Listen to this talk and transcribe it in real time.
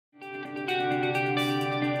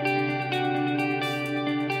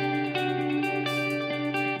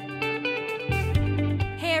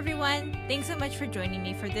Thanks so much for joining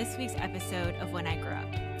me for this week's episode of When I Grow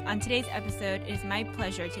Up. On today's episode, it is my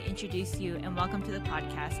pleasure to introduce you and welcome to the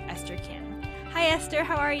podcast, Esther Kim. Hi, Esther.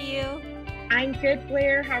 How are you? I'm good,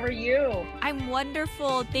 Blair. How are you? I'm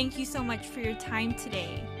wonderful. Thank you so much for your time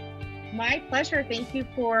today. My pleasure. Thank you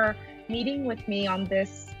for meeting with me on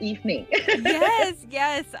this evening.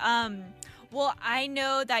 Yes. Well, I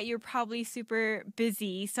know that you're probably super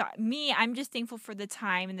busy. So I'm just thankful for the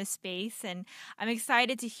time and the space. And I'm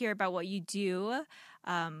excited to hear about what you do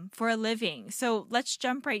for a living. So let's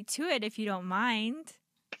jump right to it if you don't mind.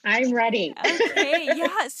 I'm ready. Okay,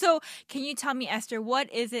 yeah. So can you tell me, Esther,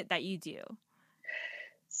 what is it that you do?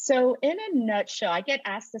 So in a nutshell, I get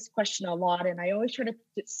asked this question a lot, and I always try to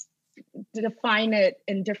define it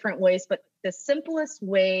in different ways. But the simplest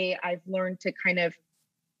way I've learned to kind of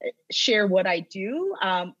share what I do,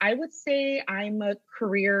 I would say I'm a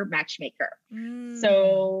career matchmaker.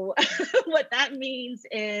 So what that means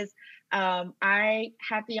is I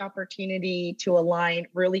have the opportunity to align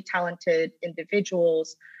really talented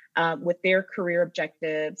individuals with their career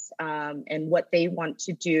objectives and what they want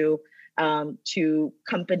to do to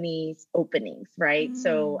companies' openings, right?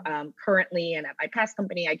 So currently, and at my past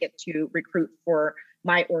company, I get to recruit for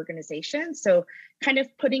my organization. So kind of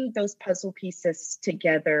putting those puzzle pieces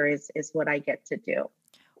together is what I get to do.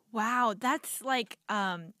 Wow, that's like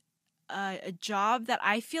a job that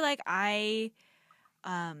I feel like I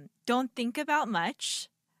don't think about much.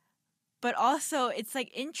 But also it's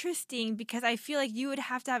like interesting because I feel like you would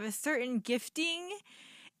have to have a certain gifting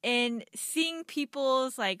in seeing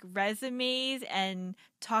people's like resumes and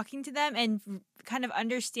talking to them and kind of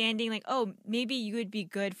understanding like, oh, maybe you would be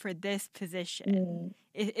good for this position.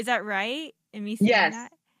 Is that right? In me saying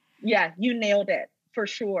that? Yeah, you nailed it for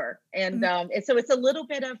sure. And so it's a little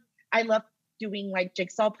bit of, I love doing like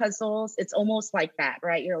jigsaw puzzles. It's almost like that,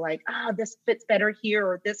 right? You're like, this fits better here,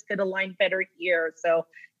 or this could align better here. So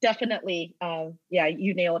definitely,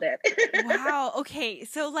 you nailed it. Wow. Okay.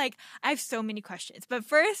 So like, I have so many questions, but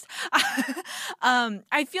first,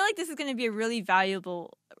 I feel like this is going to be a really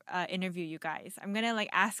valuable interview, you guys. I'm going to like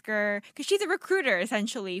ask her, because she's a recruiter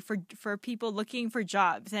essentially for people looking for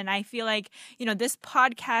jobs. And I feel like, this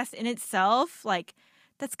podcast in itself, like,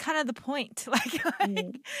 that's kind of the point,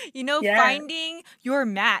 finding your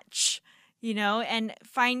match, and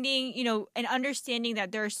finding, and understanding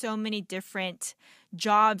that there are so many different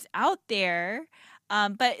jobs out there.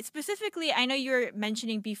 But specifically, I know you were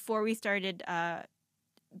mentioning before we started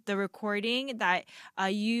the recording that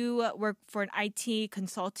you work for an IT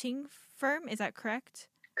consulting firm. Is that correct?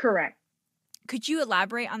 Correct. Could you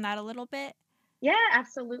elaborate on that a little bit? Yeah,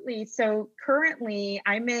 absolutely. So currently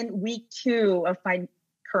I'm in week 2 of my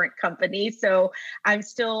current company. So I'm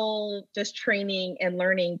still just training and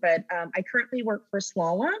learning, but I currently work for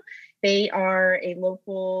Slalom. They are a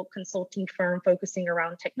local consulting firm focusing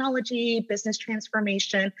around technology, business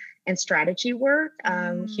transformation, and strategy work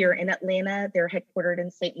here in Atlanta. They're headquartered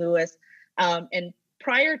in St. Louis. And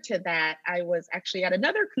prior to that, I was actually at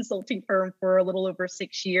another consulting firm for a little over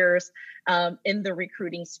 6 years in the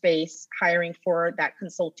recruiting space, hiring for that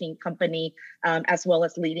consulting company, as well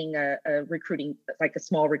as leading a recruiting, like a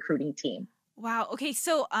small recruiting team. Wow. Okay.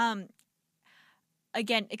 So,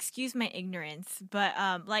 again, excuse my ignorance, but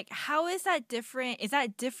like, how is that different? Is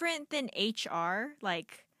that different than HR,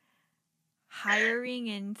 like hiring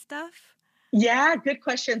and stuff? Yeah, good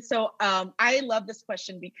question. So I love this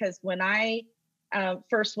question because when I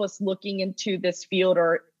first was looking into this field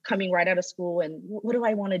or coming right out of school and what do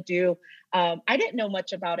I want to do? I didn't know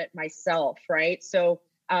much about it myself, right? So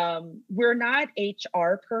we're not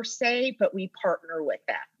HR per se, but we partner with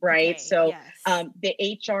them, right? Okay, so yes.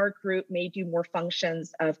 The HR group may do more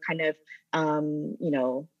functions of kind of,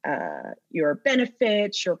 your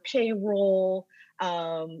benefits, your payroll,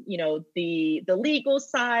 the legal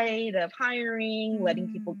side of hiring,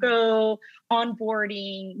 letting people go,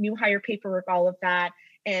 onboarding, new hire paperwork, all of that.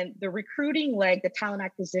 And the recruiting leg, the talent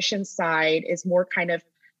acquisition side is more kind of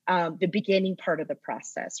the beginning part of the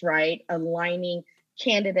process, right? Aligning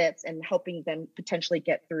candidates and helping them potentially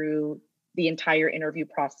get through the entire interview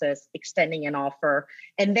process, extending an offer,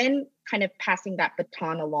 and then kind of passing that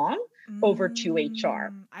baton along over to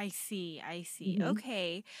HR. I see.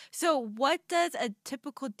 Okay. So what does a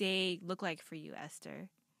typical day look like for you, Esther?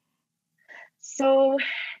 So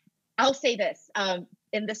I'll say this,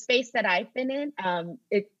 in the space that I've been in,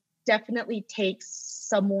 it definitely takes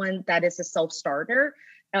someone that is a self-starter.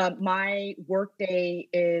 My workday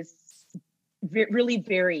is really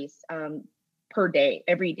varies per day,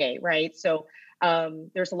 every day, right? So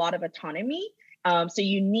there's a lot of autonomy. So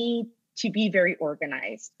you need to be very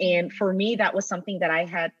organized. And for me, that was something that I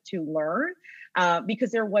had to learn.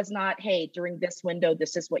 because there was not, hey, during this window,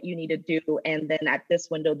 this is what you need to do. And then at this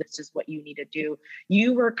window, this is what you need to do.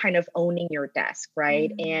 You were kind of owning your desk,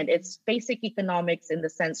 right? And it's basic economics in the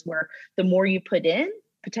sense where the more you put in,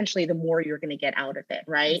 potentially the more you're going to get out of it,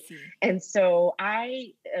 I right? see. And so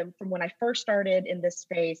from when I first started in this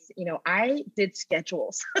space, I did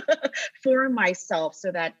schedules for myself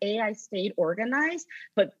so that A, I stayed organized,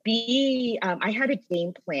 but B, I had a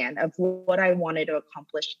game plan of what I wanted to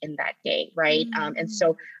accomplish in that day, right? And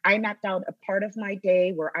so I mapped out a part of my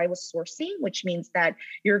day where I was sourcing, which means that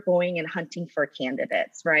you're going and hunting for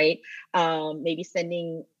candidates, right? Maybe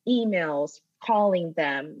sending emails, calling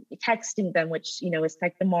them, texting them, which is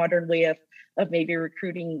like the modern way of maybe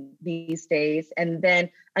recruiting these days. And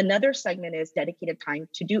then another segment is dedicated time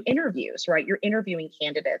to do interviews, right? You're interviewing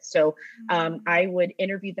candidates. So I would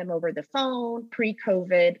interview them over the phone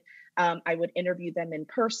pre-COVID. I would interview them in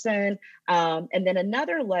person. And then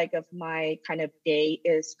another leg of my kind of day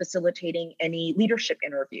is facilitating any leadership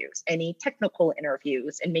interviews, any technical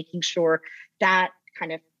interviews, and making sure that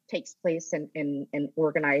kind of takes place and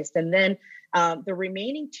organized. And then the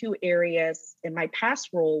remaining two areas in my past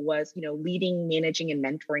role was, leading, managing, and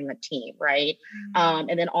mentoring a team, right?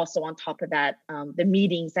 And then also on top of that, the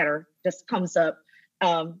meetings that just comes up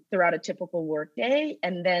throughout a typical workday.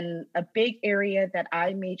 And then a big area that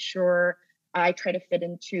I made sure I try to fit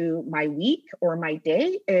into my week or my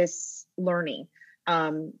day is learning.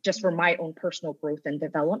 Just for my own personal growth and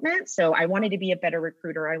development. So I wanted to be a better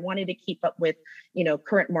recruiter. I wanted to keep up with,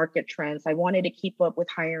 current market trends. I wanted to keep up with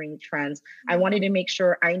hiring trends. I wanted to make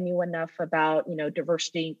sure I knew enough about,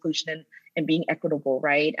 diversity, inclusion, and being equitable,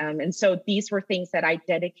 right? And so these were things that I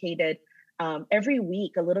dedicated every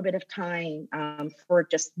week, a little bit of time for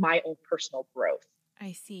just my own personal growth.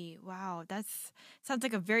 I see. Wow, sounds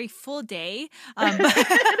like a very full day.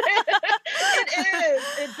 It is.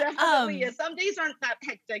 It definitely is. Some days aren't that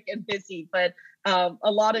hectic and busy, but a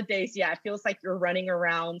lot of days, yeah, it feels like you're running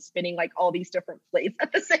around spinning like all these different plates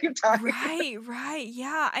at the same time. Right.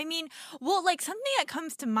 Yeah. I mean, well, like something that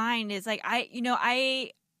comes to mind is like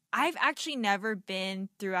I've actually never been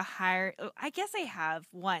through I guess I have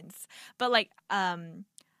once, but like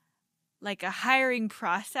a hiring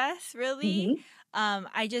process really. Mm-hmm.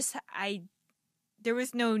 I there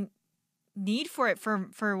was no need for it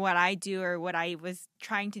for what I do or what I was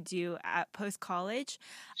trying to do at post college.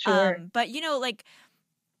 Sure. But like,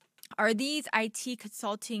 are these IT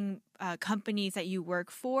consulting companies that you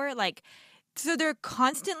work for like, so they're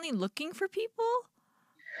constantly looking for people?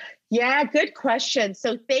 Yeah, good question.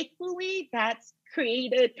 So thankfully, that's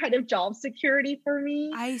created kind of job security for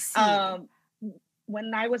me. I see. Um,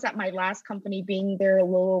 when I was at my last company, being there a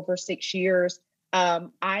little over 6 years,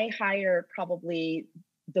 I hired probably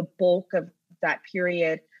the bulk of that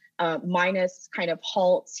period, minus kind of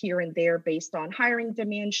halts here and there based on hiring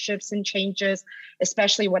demand shifts and changes,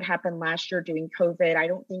 especially what happened last year during COVID. I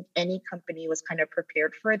don't think any company was kind of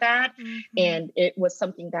prepared for that. And it was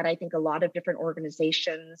something that I think a lot of different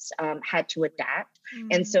organizations had to adapt.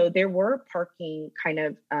 And so there were parking kind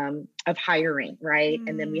of hiring, right?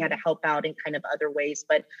 And then we had to help out in kind of other ways.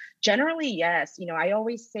 But generally, yes, I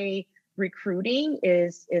always say, recruiting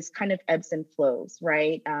is kind of ebbs and flows,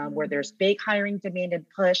 right? Where there's big hiring demand and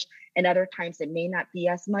push, and other times it may not be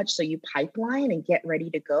as much. So you pipeline and get ready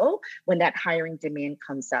to go when that hiring demand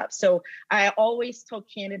comes up. So I always tell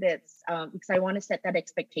candidates, because I want to set that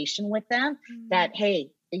expectation with them that,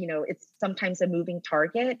 hey, it's sometimes a moving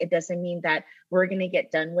target. It doesn't mean that we're going to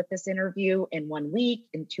get done with this interview in 1 week,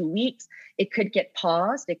 in 2 weeks. It could get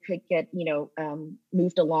paused. It could get,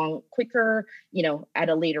 moved along quicker, at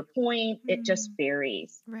a later point. It just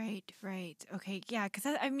varies. Right. Okay. Yeah. Because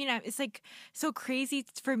I mean, it's like so crazy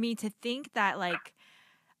for me to think that like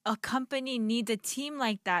a company needs a team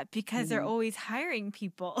like that because they're always hiring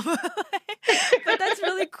people. But that's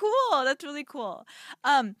really cool. That's really cool.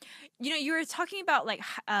 You were talking about like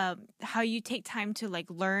how you take time to like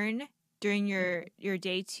learn during your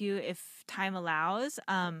day too, if time allows.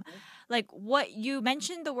 Like what you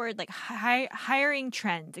mentioned the word like hiring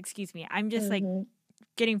trends. Excuse me. I'm just like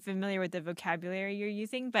getting familiar with the vocabulary you're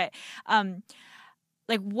using, but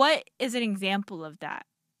like what is an example of that?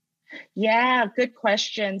 Yeah, good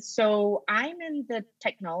question. So I'm in the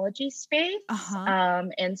technology space. Uh-huh.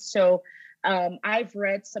 And so I've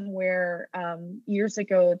read somewhere years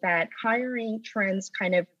ago that hiring trends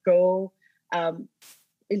kind of go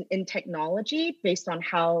in technology based on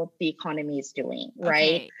how the economy is doing,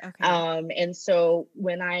 right? Okay. And so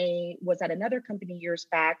when I was at another company years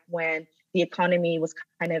back, when the economy was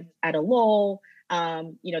kind of at a lull,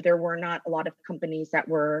 there were not a lot of companies that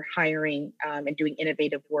were hiring and doing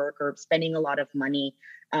innovative work or spending a lot of money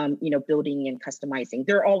building and customizing.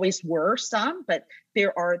 There always were some, but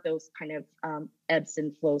there are those kind of ebbs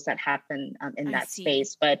and flows that happen in I that see.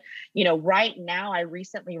 space. But, right now, I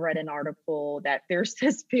recently read an article that there's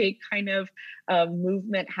this big kind of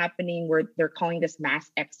movement happening where they're calling this mass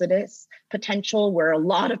exodus potential, where a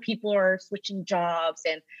lot of people are switching jobs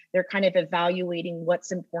and they're kind of evaluating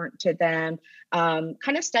what's important to them,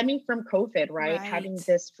 kind of stemming from COVID, right? Having Right.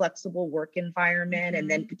 this flexible work environment and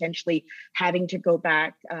then Mm-hmm. potentially having to go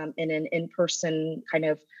back in an in-person kind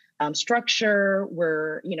of structure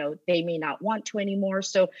where they may not want to anymore.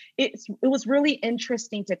 So it was really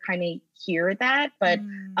interesting to kind of hear that, but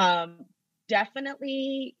Mm. um,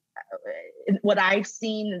 definitely what I've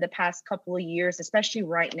seen in the past couple of years, especially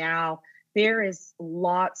right now, there is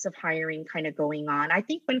lots of hiring kind of going on. I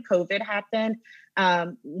think when COVID happened,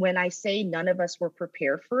 when I say none of us were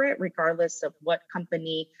prepared for it, regardless of what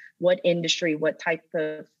company, what industry, what type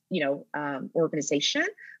of organization,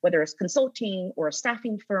 whether it's consulting or a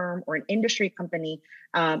staffing firm or an industry company,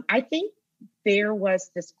 I think there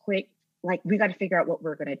was this quick, like, we got to figure out what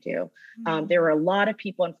we're going to do. There were Mm. a lot of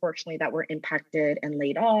people, unfortunately, that were impacted and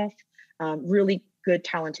laid off, really good,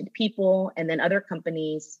 talented people. And then other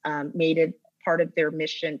companies made it part of their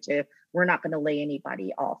mission to, we're not going to lay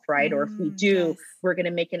anybody off, right? Or if we Mm. do, Yes. we're going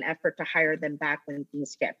to make an effort to hire them back when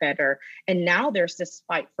things get better. And now there's this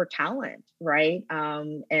fight for talent, right?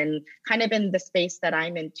 And kind of in the space that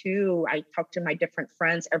I'm in too, I talk to my different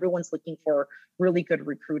friends. Everyone's looking for really good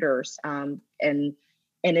recruiters, and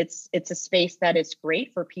it's a space that is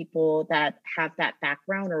great for people that have that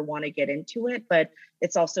background or want to get into it, but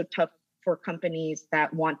it's also tough for companies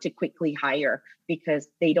that want to quickly hire because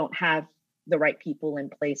they don't have the right people in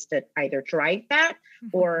place to either drive that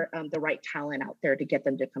Mm-hmm. or the right talent out there to get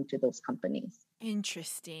them to come to those companies.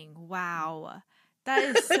 Interesting. Wow. That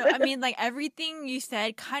is so, I mean, like everything you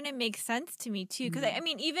said kind of makes sense to me too. Cause I Mm,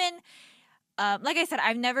 mean, even, like I said,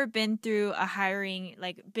 I've never been through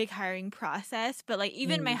a big hiring process, but like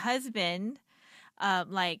even my mm, husband,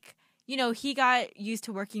 like, he got used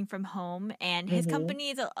to working from home and his mm-hmm, company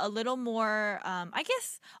is a little more, I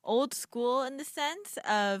guess, old school in the sense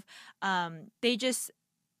of, they just,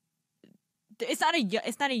 it's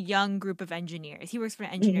not a young group of engineers. He works for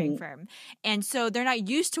an engineering mm-hmm, firm. And so they're not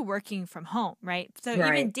used to working from home, right? So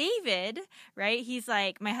even right. David, right? He's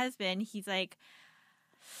like my husband, he's like,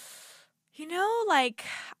 like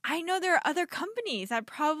I know there are other companies that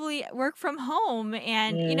probably work from home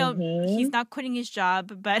and he's Mm-hmm, not quitting his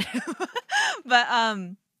job, but but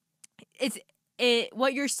it's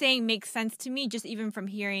what you're saying makes sense to me just even from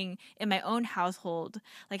hearing in my own household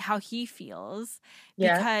like how he feels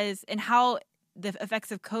yeah. because and how the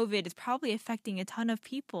effects of COVID is probably affecting a ton of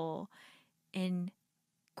people in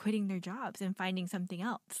quitting their jobs and finding something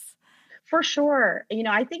else. For sure.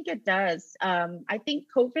 I think it does. I think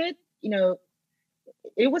COVID,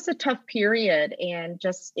 it was a tough period, and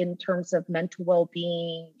just in terms of mental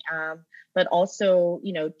well-being, but also,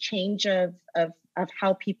 change of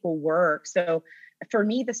how people work. So for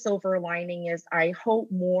me, the silver lining is I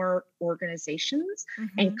hope more organizations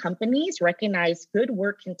and Mhm. companies recognize good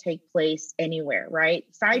work can take place anywhere, right?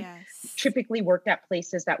 So I've Yes. typically worked at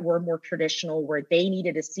places that were more traditional where they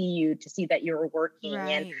needed to see you to see that you were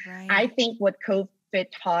working. And Right, I right. think what COVID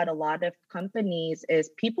taught a lot of companies is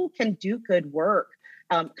people can do good work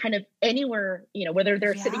kind of anywhere, whether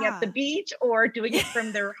they're sitting at the Yeah. beach or doing it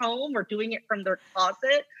from their home or doing it from their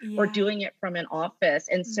closet or Yeah. doing it from an office.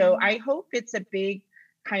 And so Mhm. I hope it's a big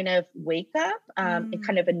kind of wake up and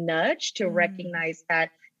kind Mm. of a nudge to Mm. recognize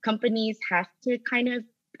that companies have to kind of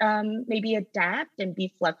maybe adapt and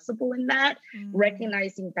be flexible in that, Mm.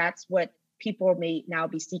 recognizing that's what people may now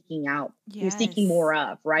be seeking out, seeking more Yes.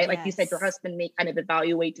 of, right? Like you said, your Yes. husband may kind of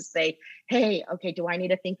evaluate to say, hey, okay, do I need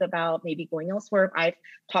to think about maybe going elsewhere? I've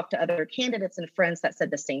talked to other candidates and friends that said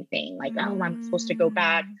the same thing, like, oh, I'm supposed to go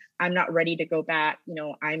back. Mm. I'm not ready to go back.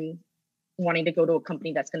 I'm wanting to go to a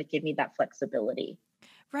company that's going to give me that flexibility.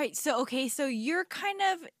 Right. So, okay. So you're kind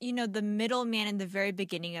of, the middleman in the very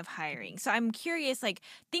beginning of hiring. So I'm curious, like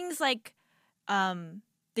things like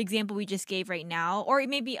the example we just gave right now, or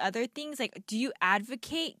maybe other things, like do you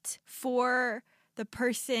advocate for the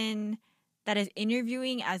person that is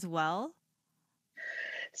interviewing as well?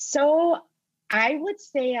 So I would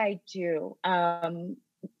say I do.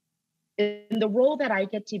 In the role that I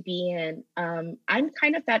get to be in, I'm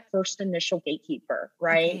kind of that first initial gatekeeper,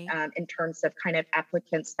 right? Okay. In terms of kind of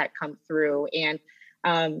applicants that come through. And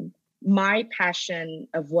my passion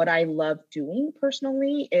of what I love doing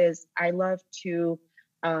personally is I love to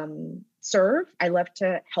serve. I love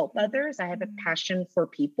to help others. I have a passion for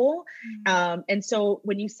people. And so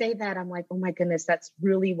when you say that, I'm like, oh my goodness, that's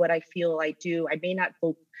really what I feel I do. I may not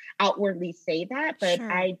go outwardly say that, but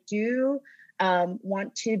Sure. I do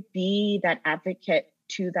want to be that advocate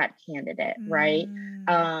to that candidate, right?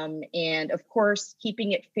 And of course,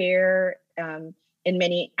 keeping it fair in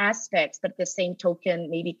many aspects, but at the same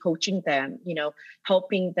token, maybe coaching them,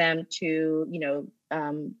 helping them to,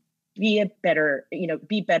 be better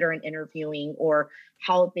in interviewing, or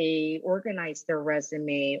how they organize their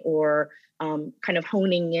resume, or kind of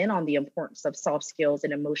honing in on the importance of soft skills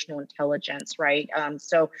and emotional intelligence, right?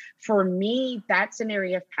 So for me, that's an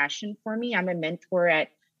area of passion for me. I'm a mentor at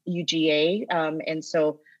UGA. And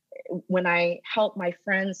so when I help my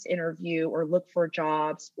friends interview or look for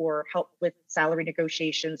jobs or help with salary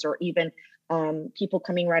negotiations, or even people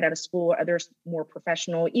coming right out of school, or others more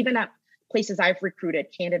professional, even at places I've recruited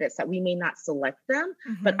candidates that we may not select them,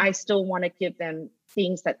 but I still want to give them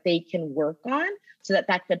things that they can work on so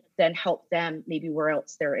that could then help them maybe where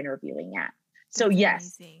else they're interviewing at. So That's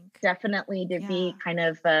yes, amazing. definitely to be kind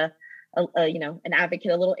of an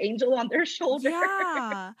advocate, a little angel on their shoulder.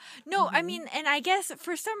 Yeah. No, I mean, and I guess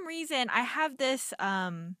for some reason I have this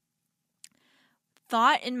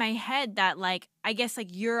thought in my head that, like, I guess, like,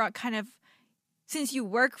 you're kind of, since you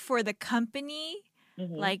work for the company,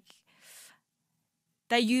 like,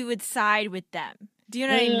 that you would side with them. Do you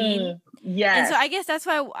know what I mean? Yes. And so I guess that's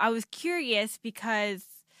why I was curious, because,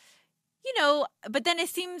 but then it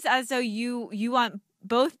seems as though you want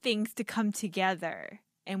both things to come together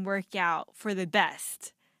and work out for the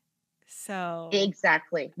best. So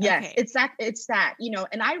exactly. Yes, okay. it's that,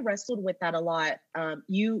 and I wrestled with that a lot.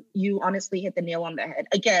 You honestly hit the nail on the head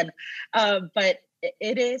again. But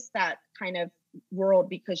it is that kind of world,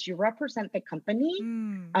 because you represent the company,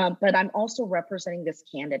 but I'm also representing this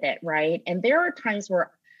candidate, right? And there are times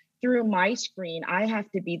where through my screen, I have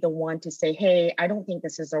to be the one to say, hey, I don't think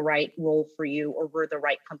this is the right role for you, or we're the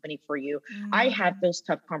right company for you. I have those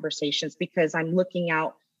tough conversations because I'm looking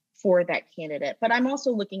out for that candidate, but I'm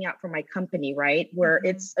also looking out for my company, right? Where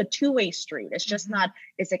it's a two-way street. It's just not,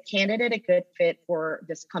 is a candidate a good fit for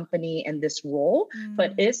this company and this role,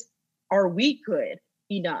 but are we good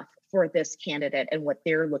enough for this candidate and what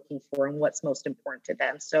they're looking for and what's most important to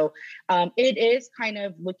them? So it is kind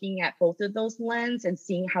of looking at both of those lenses and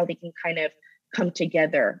seeing how they can kind of come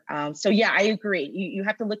together. So yeah, I agree. You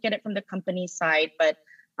have to look at it from the company side, but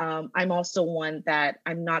I'm also one that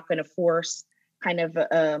I'm not going to force kind of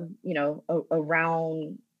a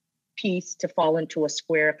round piece to fall into a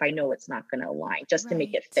square if I know it's not going to align, just to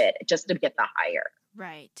make it fit, just to get the hire.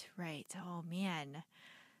 Right. Oh man,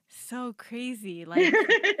 so crazy. Like,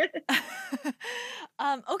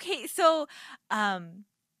 okay, so I'm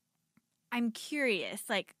curious,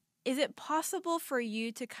 like, is it possible for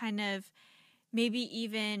you to kind of maybe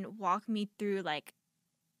even walk me through, like,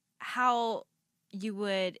 how you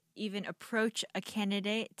would even approach a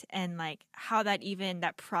candidate, and like how that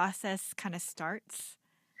process kind of starts?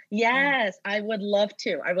 Yes, I would love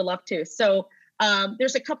to. So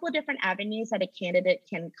there's a couple of different avenues that a candidate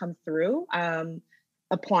can come through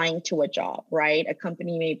applying to a job, right? A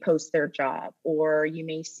company may post their job, or you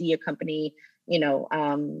may see a company,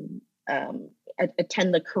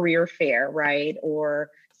 attend the career fair, right?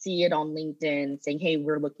 Or see it on LinkedIn saying, hey,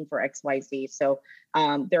 we're looking for XYZ. So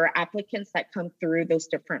there are applicants that come through those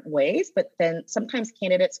different ways, but then sometimes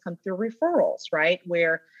candidates come through referrals, right?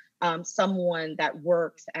 Where someone that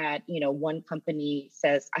works at, one company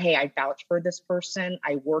says, hey, I vouch for this person.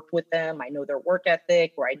 I worked with them. I know their work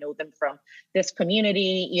ethic, or I know them from this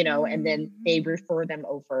community, and then they refer them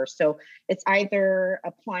over. So it's either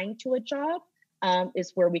applying to a job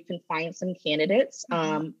is where we can find some candidates,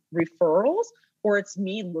 referrals, or it's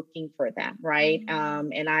me looking for them, right?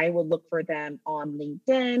 And I will look for them on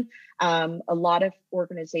LinkedIn. A lot of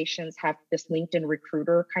organizations have this LinkedIn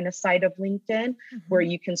recruiter kind of side of LinkedIn where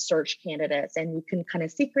you can search candidates and you can kind of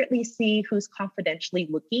secretly see who's confidentially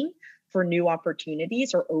looking for new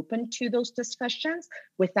opportunities or open to those discussions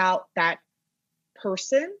without that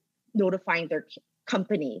person notifying their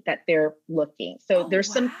company that they're looking. So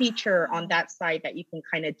there's some feature on that side that you can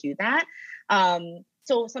kind of do that.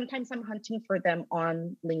 So sometimes I'm hunting for them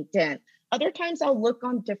on LinkedIn. Other times I'll look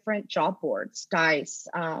on different job boards, Dice,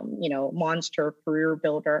 Monster, Career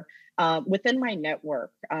Builder, within my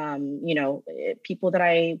network, people that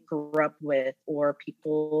I grew up with, or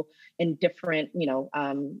people in different,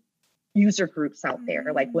 user groups out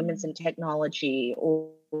there, like Women's in Technology,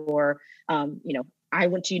 or I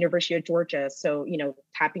went to University of Georgia, so,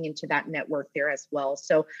 tapping into that network there as well.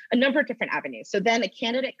 So a number of different avenues. So then a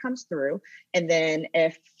candidate comes through, and then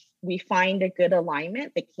if we find a good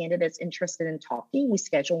alignment, the candidate's interested in talking, we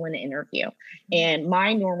schedule an interview. And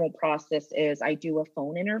my normal process is I do a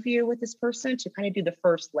phone interview with this person to kind of do the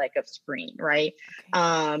first leg of screen, right?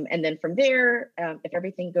 Okay. And then from there, if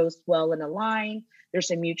everything goes well and aligned,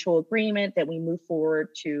 there's a mutual agreement that we move forward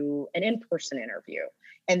to an in-person interview.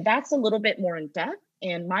 And that's a little bit more in depth.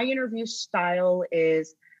 And my interview style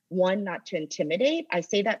is, one, not to intimidate. I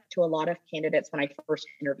say that to a lot of candidates when I first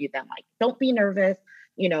interview them, like, don't be nervous.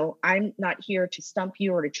 I'm not here to stump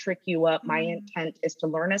you or to trick you up. My intent is to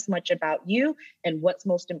learn as much about you and what's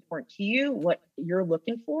most important to you, what you're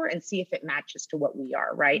looking for, and see if it matches to what we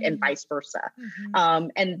are, right? And vice versa.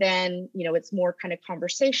 And then, it's more kind of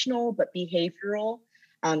conversational, but behavioral,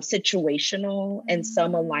 situational, and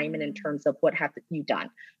some alignment in terms of what have you done.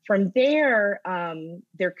 From there,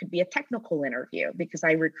 there could be a technical interview because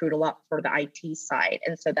I recruit a lot for the IT side.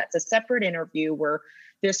 And so that's a separate interview where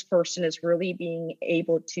this person is really being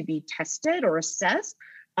able to be tested or assessed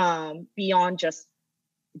beyond just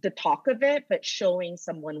the talk of it, but showing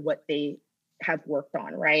someone what they have worked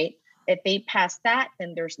on, right? If they pass that,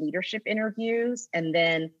 then there's leadership interviews, and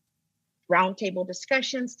then roundtable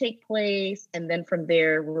discussions take place. And then from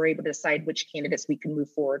there, we're able to decide which candidates we can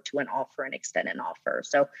move forward to an offer and extend an offer.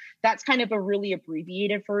 So that's kind of a really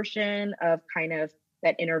abbreviated version of kind of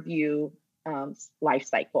that interview life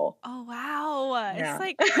cycle. Oh, wow. Yeah. It's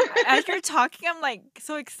like, as you're talking, I'm like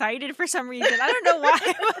so excited for some reason. I don't know why.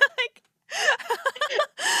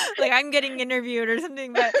 like I'm getting interviewed or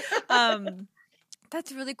something, but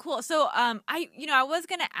that's really cool. So I was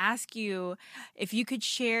going to ask you if you could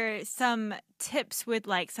share some tips with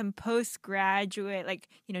like some postgraduate, like,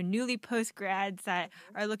 newly postgrads that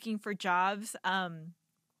are looking for jobs.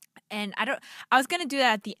 And I was going to do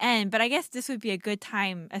that at the end, but I guess this would be a good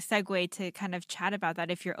time, a segue to kind of chat about that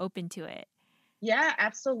if you're open to it. Yeah,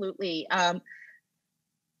 absolutely.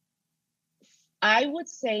 I would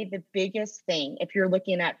say the biggest thing, if you're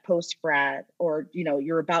looking at post-grad or,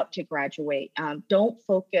 you're about to graduate, don't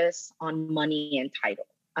focus on money and title.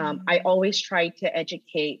 I always try to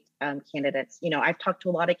educate candidates. I've talked to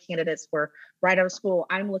a lot of candidates where right out of school,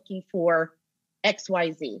 I'm looking for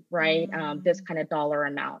XYZ, right? This kind of dollar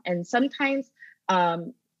amount. And sometimes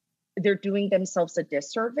they're doing themselves a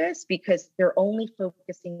disservice because they're only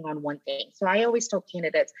focusing on one thing. So I always tell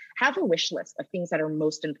candidates, have a wish list of things that are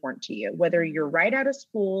most important to you, whether you're right out of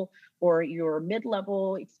school or you're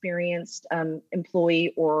mid-level experienced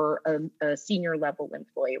employee or a senior level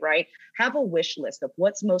employee, right? Have a wish list of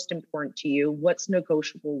what's most important to you, what's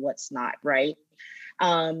negotiable, what's not, right?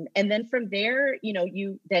 And then from there,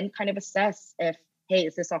 you then kind of assess if, hey,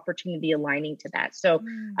 is this opportunity aligning to that? So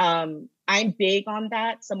I'm big on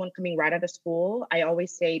that. Someone coming right out of school, I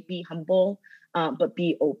always say, be humble, but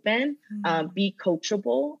be open, be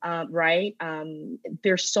coachable, right?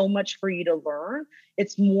 There's so much for you to learn.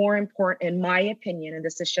 It's more important, in my opinion, and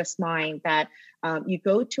this is just mine, that you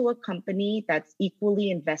go to a company that's equally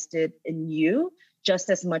invested in you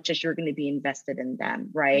just as much as you're going to be invested in them,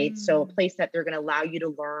 right? So a place that they're going to allow you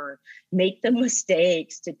to learn, make the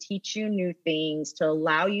mistakes, to teach you new things, to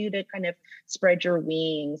allow you to kind of spread your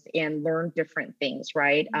wings and learn different things,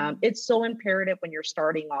 right? It's so imperative when you're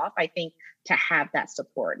starting off, I think, to have that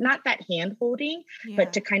support, not that hand holding,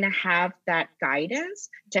 but to kind of have that guidance,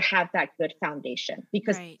 to have that good foundation,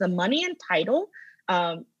 because the money and title,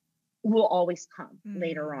 will always come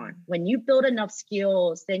later on. When you build enough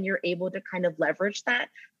skills, then you're able to kind of leverage that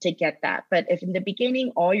to get that. But if in the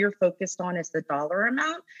beginning, all you're focused on is the dollar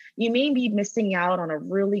amount, you may be missing out on a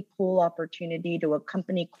really cool opportunity to a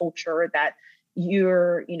company culture that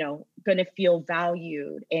you're, going to feel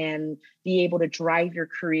valued and be able to drive your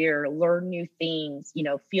career, learn new things,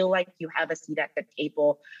 feel like you have a seat at the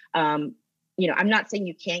table. I'm not saying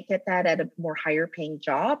you can't get that at a more higher paying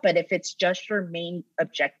job, but if it's just your main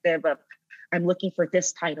objective of, I'm looking for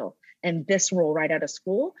this title and this role right out of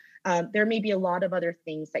school, there may be a lot of other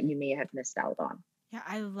things that you may have missed out on. Yeah,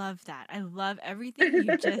 I love that. I love everything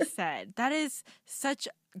you just said. That is such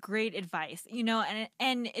great advice,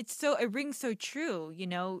 and it rings so true.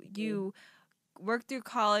 You work through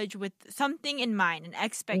college with something in mind, an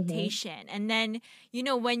expectation. And then,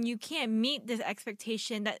 when you can't meet this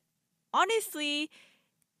expectation that honestly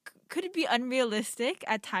could it be unrealistic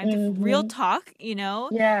at times, real talk,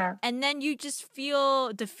 Yeah. and then you just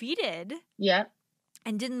feel defeated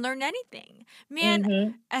and didn't learn anything.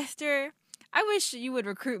 Man, Esther, I wish you would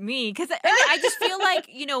recruit me, because I just feel like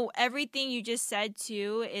everything you just said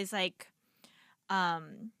too is like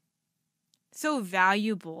so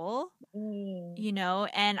valuable,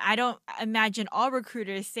 and I don't imagine all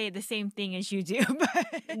recruiters say the same thing as you do,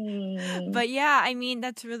 but yeah, I mean,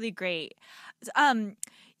 that's really great.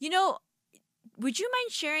 You know, would you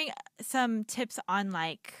mind sharing some tips on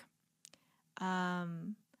like,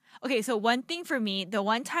 okay, so one thing for me, the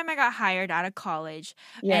one time I got hired out of college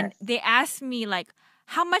and Yes. they asked me like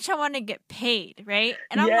how much I want to get paid, right?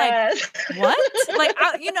 And I'm like, Yes. what? Like,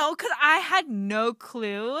 because I had no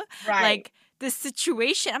clue, Right. like the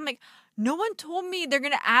situation. I'm like, no one told me they're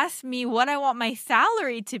going to ask me what I want my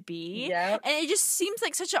salary to be. Yep. And it just seems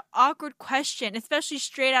like such an awkward question, especially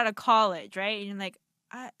straight out of college, right? And you're like,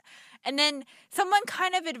 and then someone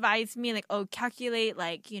kind of advised me, like, oh, calculate,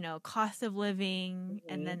 like, cost of living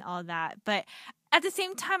and Mhm. then all that. But at the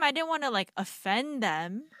same time, I didn't want to, like, offend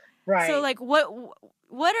them. So, Right. like,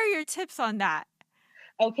 what are your tips on that?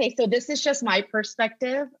 Okay, so this is just my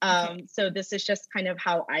perspective. Okay. So this is just kind of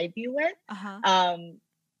how I view it. Uh-huh. Um,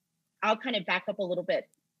 I'll kind of back up a little bit.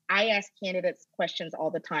 I ask candidates questions all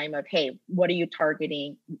the time of, hey, what are you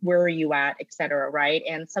targeting? Where are you at, et cetera, right?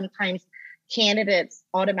 And sometimes candidates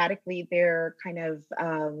automatically, they're kind of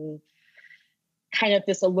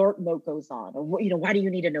this alert mode goes on, or why do you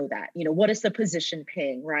need to know that? What is the position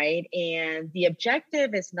paying, right? And the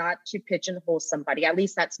objective is not to pigeonhole somebody. At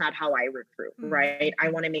least that's not how I recruit, right? I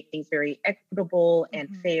Mm-hmm. want to make things very equitable and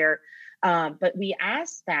Mm-hmm. fair. But we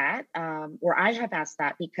ask that, or I have asked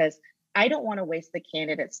that because I don't want to waste the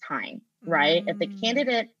candidate's time, right? If the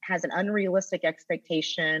candidate has an unrealistic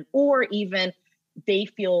expectation, or even they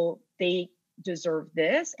feel they deserve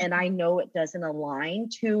this, and I know it doesn't align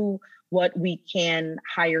to what we can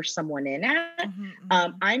hire someone in at,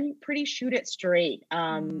 I'm pretty shoot it straight,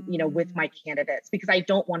 with my candidates, because I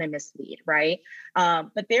don't want to mislead, right?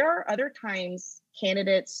 But there are other times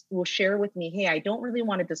candidates will share with me, hey, I don't really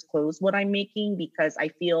want to disclose what I'm making because I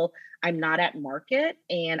feel I'm not at market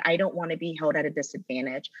and I don't want to be held at a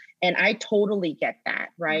disadvantage. And I totally get that,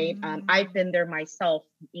 right? I've been there myself,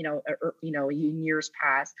 in years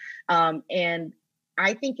past. And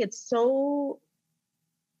I think it's so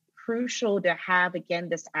crucial to have, again,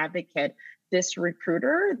 this advocate, this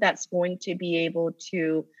recruiter that's going to be able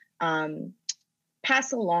to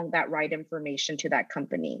pass along that right information to that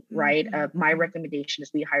company, right? My recommendation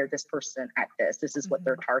is we hire this person at this. This is what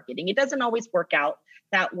they're targeting. It doesn't always work out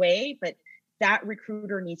that way, but that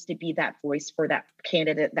recruiter needs to be that voice for that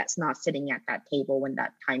candidate that's not sitting at that table when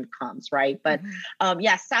that time comes, right? But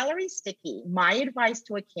salary's sticky. My advice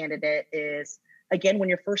to a candidate is, again, when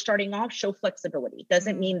you're first starting off, show flexibility.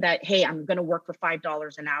 Doesn't mean that, hey, I'm going to work for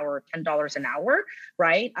 $5 an hour or $10 an hour,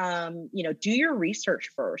 right? Do your research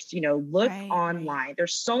first, look online. Right.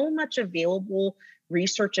 There's so much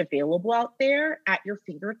research available out there at your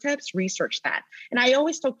fingertips. Research that. And I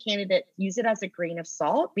always tell candidates, use it as a grain of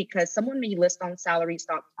salt, because someone may list on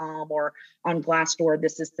salaries.com or on Glassdoor,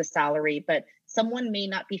 this is the salary, but someone may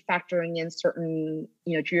not be factoring in certain,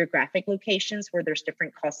 geographic locations where there's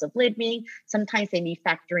different costs of living. Sometimes they may be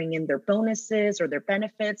factoring in their bonuses or their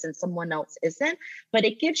benefits and someone else isn't. But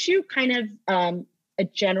it gives you kind of a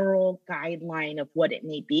general guideline of what it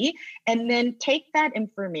may be. And then take that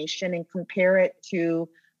information and compare it to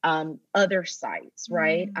other sites,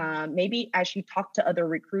 right? Maybe as you talk to other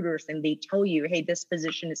recruiters and they tell you, hey, this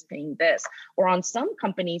position is paying this, or on some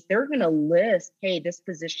companies, they're going to list, hey, this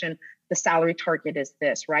position, the salary target is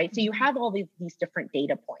this, right? So you have all these different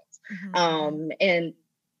data points. And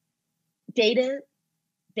data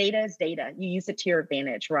is data. You use it to your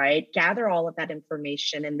advantage, right? Gather all of that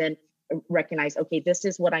information and then recognize, okay, this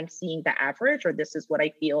is what I'm seeing the average, or this is what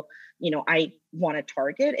I feel, I want to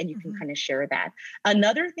target, and you can kind of share that.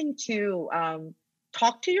 Another thing too,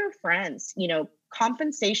 talk to your friends.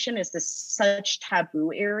 Compensation is such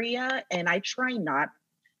taboo area, and I try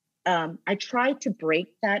to break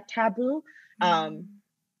that taboo,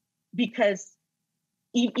 because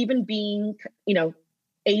even being,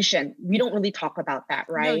 Asian, we don't really talk about that,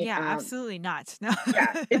 right? No, yeah, absolutely not. No.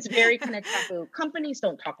 Yeah, it's very kind of taboo. Companies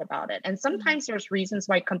don't talk about it. And sometimes there's reasons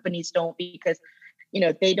why companies don't, because,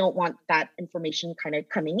 they don't want that information kind of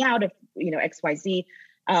coming out of, XYZ.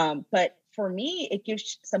 But for me, it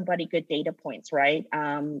gives somebody good data points, right?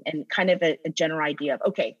 And kind of a general idea of,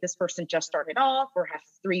 okay, this person just started off or has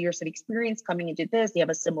 3 years of experience coming into this. They have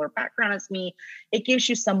a similar background as me. It gives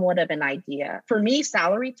you somewhat of an idea. For me,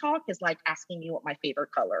 salary talk is like asking me what my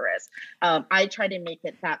favorite color is. I try to make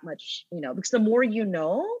it that much, because the more you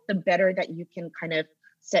know, the better that you can kind of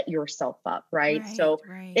set yourself up, right? So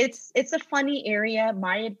it's a funny area.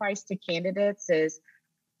 My advice to candidates is,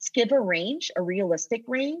 give a range, a realistic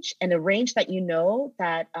range, and a range that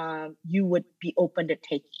that you would be open to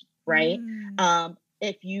taking, right?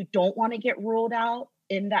 If you don't want to get ruled out,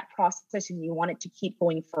 in that process and you want it to keep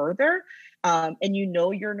going further, and you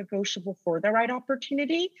know you're negotiable for the right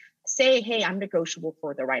opportunity, say, hey, I'm negotiable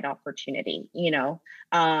for the right opportunity, you know.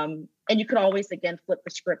 And you could always, again, flip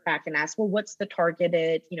the script back and ask, well, what's the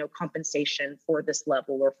targeted, you know, compensation for this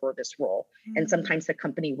level or for this role? And sometimes the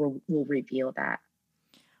company will reveal that.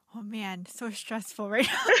 Oh man, so stressful right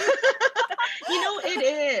now. You know,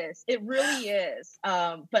 it is. It really is.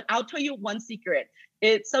 But I'll tell you one secret.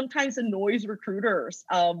 It sometimes annoys recruiters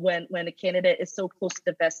when a candidate is so close to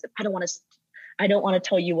the vest that I don't want to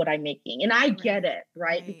tell you what I'm making. And I get it,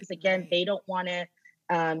 right? Because again, they don't want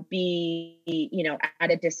to be, you know,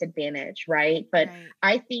 at a disadvantage, right? But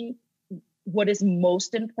I think what is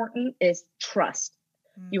most important is trust.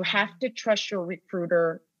 You have to trust your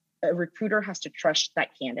recruiter. A recruiter has to trust that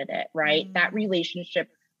candidate, right? That relationship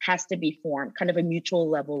has to be formed, kind of a mutual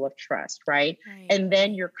level of trust, right? And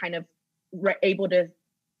then you're kind of able to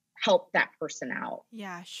help that person out.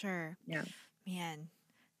 Yeah, sure. Yeah. Man,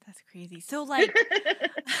 that's crazy. So like,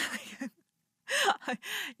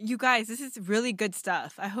 you guys, this is really good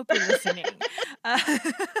stuff. I hope you're listening.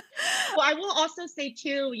 Well, I will also say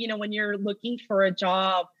too, you know, when you're looking for a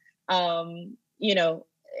job, you know,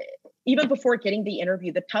 even before getting the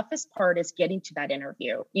interview, the toughest part is getting to that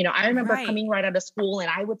interview. You know, I remember coming right out of school and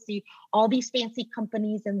I would see all these fancy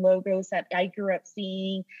companies and logos that I grew up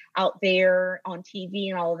seeing out there on TV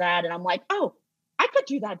and all of that. And I'm like, oh, I could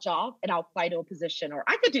do that job and I'll apply to a position, or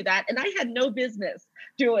I could do that. And I had no business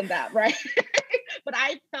doing that, right? But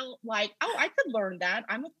I felt like, oh, I could learn that.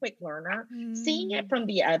 I'm a quick learner. Seeing it from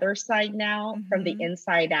the other side now, from the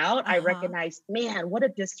inside out, I recognized, man, what a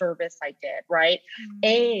disservice I did, right?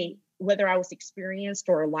 Whether I was experienced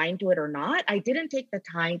or aligned to it or not, I didn't take the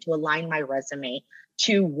time to align my resume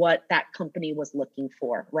to what that company was looking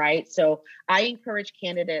for, right? So I encourage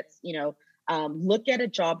candidates, you know, look at a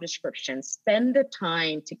job description, spend the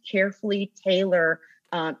time to carefully tailor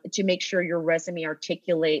to make sure your resume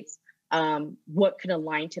articulates what can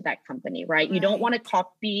align to that company, right? You don't want to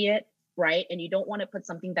copy it, right? And you don't want to put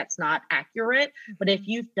something that's not accurate. But if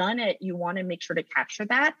you've done it, you want to make sure to capture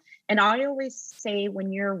that. And I always say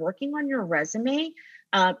when you're working on your resume,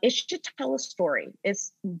 it should tell a story.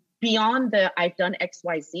 It's beyond the I've done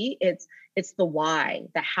XYZ. It's the why,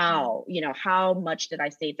 the how, you know, how much did I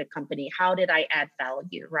save the company? How did I add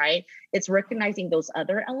value, right? It's recognizing those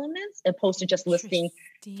other elements opposed to just listing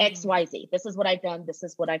XYZ. This is what I've done. This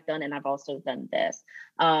is what I've done. And I've also done this.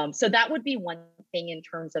 So that would be one thing in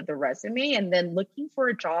terms of the resume. And then looking for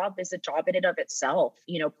a job is a job in and of itself,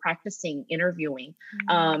 you know, practicing, interviewing,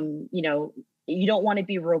 you know, you don't want to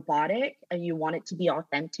be robotic and you want it to be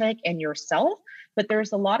authentic and yourself, but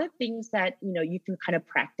there's a lot of things that, you know, you can kind of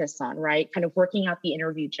practice on, right? Kind of working out the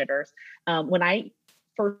interview jitters. When I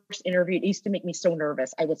first interviewed, it used to make me so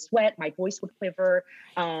nervous. I would sweat, my voice would quiver.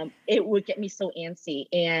 It would get me so antsy.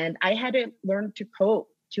 And I had to learn to cope,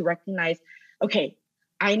 to recognize, okay,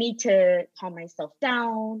 I need to calm myself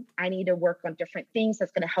down. I need to work on different things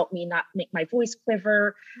that's going to help me not make my voice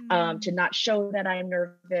quiver, to not show that I'm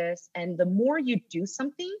nervous. And the more you do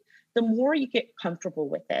something, the more you get comfortable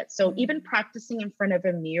with it. So even practicing in front of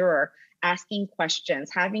a mirror, asking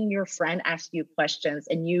questions, having your friend ask you questions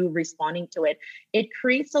and you responding to it, it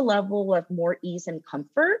creates a level of more ease and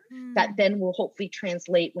comfort that then will hopefully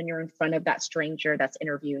translate when you're in front of that stranger that's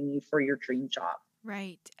interviewing you for your dream job.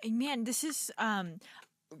 Right. And man, this is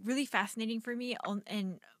really fascinating for me.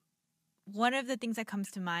 And one of the things that comes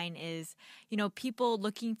to mind is, you know, people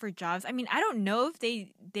looking for jobs. I mean, I don't know if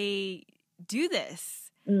they do this.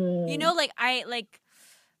 You know, like I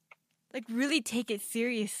really take it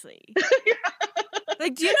seriously.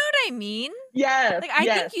 Like, do you know what I mean? Yes. Like,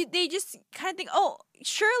 I think they just kind of think, oh,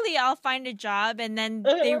 surely I'll find a job, and then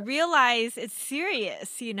they realize it's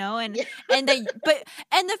serious, you know, and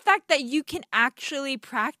the fact that you can actually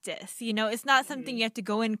practice, you know, it's not something you have to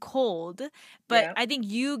go in cold, but I think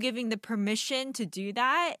you giving the permission to do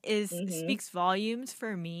that speaks volumes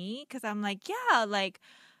for me, because I'm like, yeah,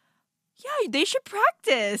 they should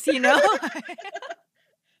practice, you know.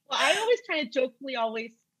 Well, I always kind of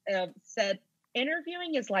jokingly said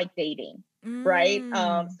interviewing is like dating, right?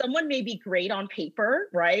 Someone may be great on paper,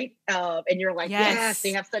 right? And you're like, yes,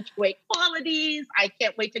 they have such great qualities. I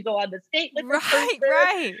can't wait to go on this date with this person.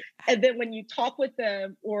 Right. And then when you talk with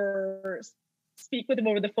them or speak with them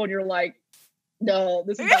over the phone, you're like, no,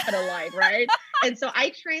 this is not going to align, right? And so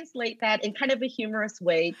I translate that in kind of a humorous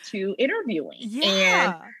way to interviewing.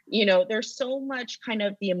 And, you know, there's so much kind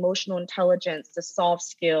of the emotional intelligence, the soft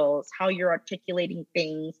skills, how you're articulating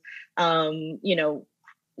things, you know,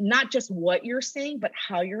 not just what you're saying, but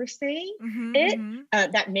how you're saying it,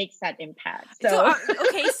 that makes that impact. So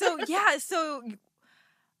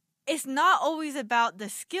it's not always about the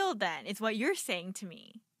skill then, is what you're saying to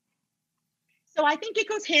me. So I think it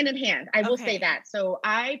goes hand in hand. I will say Okay. that. So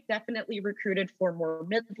I definitely recruited for more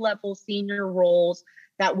mid-level senior roles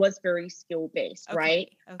that was very skill-based, right?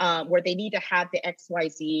 Okay. Okay. Where they need to have the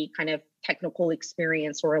XYZ kind of technical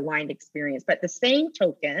experience or aligned experience. But the same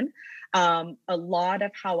token, a lot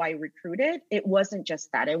of how I recruited, it wasn't just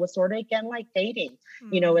that. It was sort of again like dating.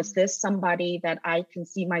 Is Mm, this somebody that I can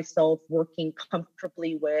see myself working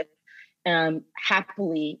comfortably with?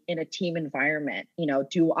 Happily in a team environment.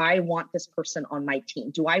 Do I want this person on my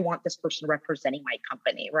team? Do I want this person representing my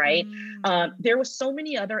company? Right. mm, There was so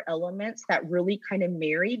many other elements that really kind of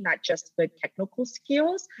married not just good technical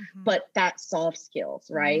skills, mhm, but that soft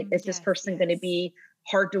skills. Right. Is this yes, person going to yes. be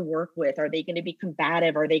hard to work with? Are they going to be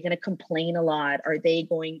combative? Are they going to complain a lot? Are they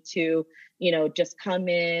going to, just come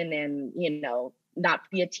in and, not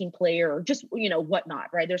be a team player or just, whatnot,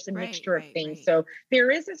 right? There's a Right, mixture of right, things. right. So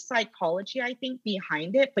there is a psychology, I think,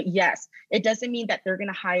 behind it. But yes, it doesn't mean that they're going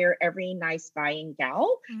to hire every nice guy and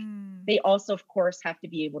gal. Mm, They also, of course, have to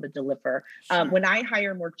be able to deliver. When sure. I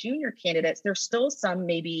hire more junior candidates, there's still some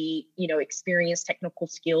maybe, experience, technical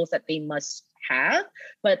skills that they must have.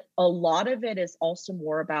 But a lot of it is also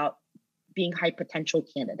more about being high potential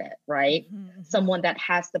candidate, right? Mhm, mhm. Someone that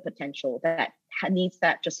has the potential, that needs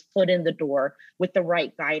that just foot in the door with the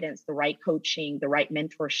right guidance, the right coaching, the right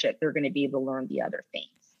mentorship. They're going to be able to learn the other things.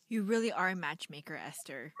 You really are a matchmaker,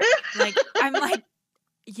 Esther. Like, I'm like,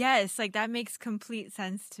 yes, like that makes complete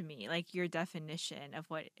sense to me. Like your definition of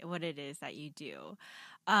what it is that you do.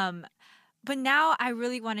 Um, but now I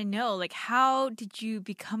really want to know, like, how did you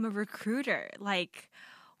become a recruiter? Like,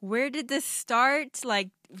 where did this start? Like,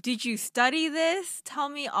 did you study this? Tell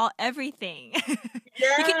me everything.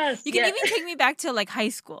 you can Yes, you can yeah, even take me back to like high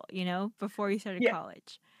school, before you started yeah,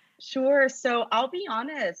 college. sure. So I'll be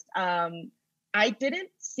honest. I didn't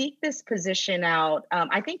seek this position out.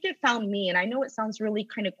 I think it found me, and I know it sounds really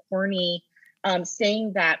kind of corny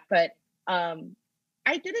saying that, but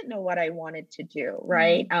I didn't know what I wanted to do,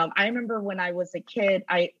 right? Mm, I remember when I was a kid,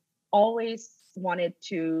 I always wanted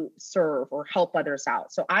to serve or help others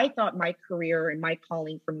out. So I thought my career and my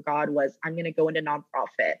calling from God was I'm going to go into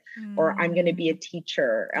nonprofit, or I'm going to be a mm,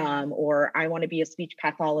 teacher, yeah. or I want to be a speech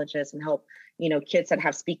pathologist and help kids that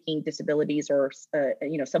have speaking disabilities, or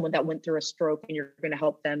someone that went through a stroke, and you're going to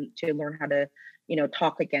help them to learn how to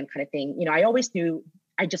talk again, kind of thing. I always knew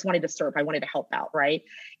I just wanted to serve. I wanted to help out, right?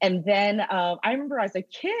 And then I remember as a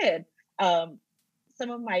kid, some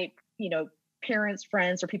of my, parents,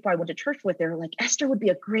 friends, or people I went to church with, they were like, Esther would be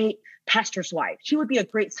a great pastor's wife. She would be a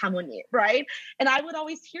great samonie, right? And I would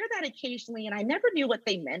always hear that occasionally, and I never knew what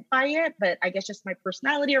they meant by it, but I guess just my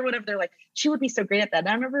personality or whatever. They're like, she would be so great at that. And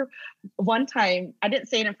I remember one time, I didn't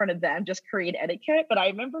say it in front of them, just create etiquette, but I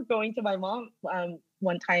remember going to my mom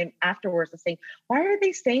one time afterwards and saying, why are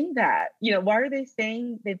they saying that? Why are they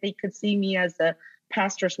saying that they could see me as a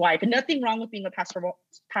pastor's wife? And nothing wrong with being a pastor's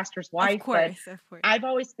Of wife, but course, of course. I've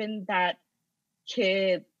always been that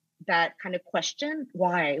kid that kind of question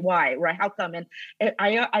why, right? How come? And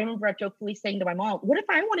I remember jokingly saying to my mom, what if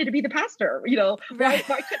I wanted to be the pastor? Right.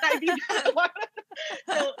 Why couldn't I be that?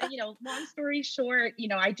 So, long story short,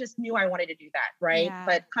 I just knew I wanted to do that, right? Yeah.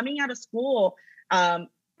 But coming out of school,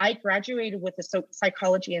 I graduated with a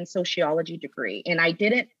psychology and sociology degree, and I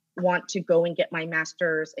didn't want to go and get my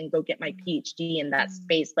master's and go get my Mm, PhD in that mm,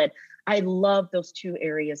 space, but I love those two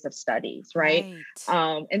areas of studies, right?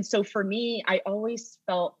 right. And so for me, I always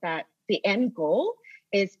felt that the end goal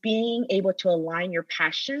is being able to align your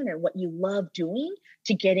passion and what you love doing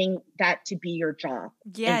to getting that to be your job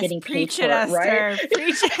and Yes, getting paid preach it, for it, right? Esther.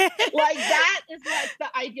 Preach Like it. that is like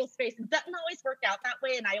the ideal space. It doesn't always work out that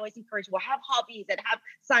way. And I always encourage, well, have hobbies and have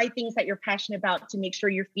side things that you're passionate about to make sure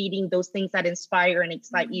you're feeding those things that inspire and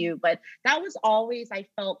excite Mm, you. But that was always, I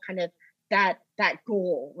felt, kind of that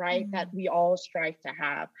goal, right? That mm, we all strive to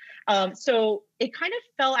have. So it kind of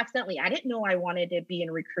fell accidentally. I didn't know I wanted to be in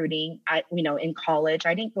recruiting. In college,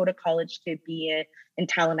 I didn't go to college to be in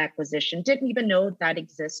talent acquisition. Didn't even know that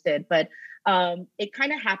existed. But it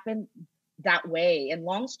kind of happened that way. And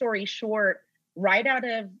long story short, right out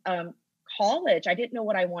of college, I didn't know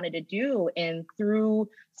what I wanted to do. And through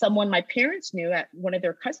someone my parents knew at one of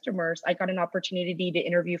their customers, I got an opportunity to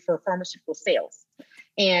interview for pharmaceutical sales.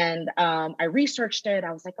 And I researched it.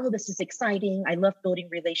 I was like, oh, this is exciting. I love building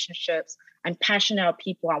relationships. I'm passionate about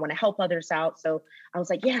people. I want to help others out. So I was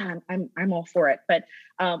like, yeah, I'm all for it. But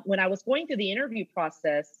when I was going through the interview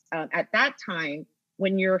process at that time,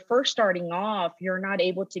 when you're first starting off, you're not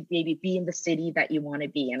able to maybe be in the city that you want to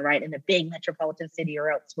be in, right? In a big metropolitan city or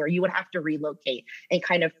else where you would have to relocate and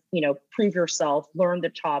kind of, prove yourself, learn the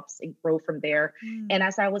chops and grow from there. And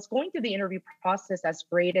as I was going through the interview process, as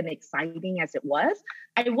great and exciting as it was,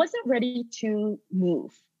 I wasn't ready to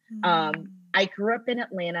move. I grew up in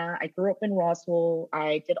Atlanta. I grew up in Roswell.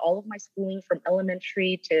 I did all of my schooling from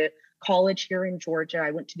elementary to college here in Georgia. I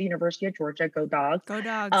went to the University of Georgia. Go Dogs. Go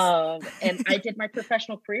Dogs. And I did my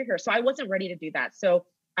professional career here. So I wasn't ready to do that. So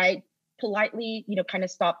I politely, kind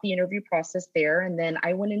of stopped the interview process there. And then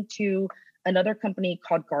I went into another company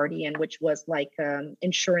called Guardian, which was like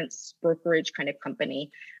insurance brokerage kind of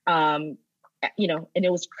company. And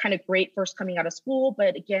it was kind of great first coming out of school.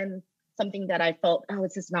 But again, something that I felt,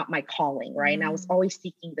 this is not my calling, right? And I was always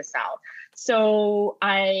seeking this out. So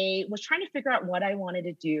I was trying to figure out what I wanted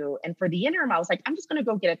to do. And for the interim, I was like, I'm just going to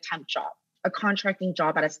go get a temp job, a contracting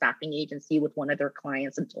job at a staffing agency with one of their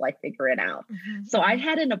clients until I figure it out. So I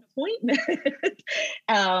had an appointment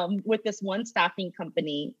with this one staffing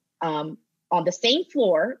company on the same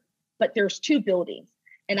floor, but there's two buildings.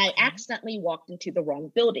 And I accidentally walked into the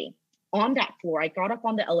wrong building. On that floor, I got up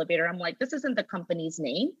on the elevator. I'm like, this isn't the company's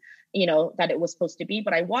name, that it was supposed to be.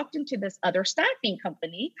 But I walked into this other staffing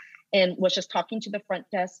company and was just talking to the front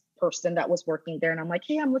desk person that was working there. And I'm like,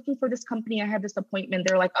 hey, I'm looking for this company. I have this appointment.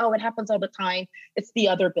 They're like, oh, it happens all the time. It's the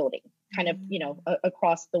other building, kind of,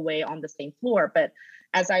 across the way on the same floor. But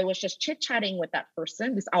as I was just chit-chatting with that person,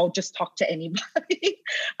 because I'll just talk to anybody,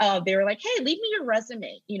 they were like, hey, leave me your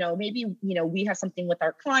resume. Maybe, we have something with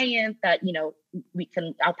our client that,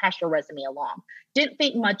 I'll pass your resume along. Didn't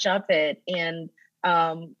think much of it. And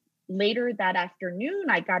later that afternoon,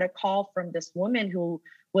 I got a call from this woman who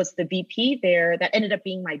was the VP there that ended up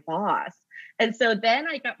being my boss. And so then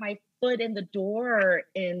I got my foot in the door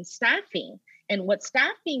in staffing. And what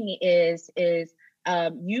staffing is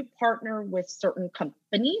you partner with certain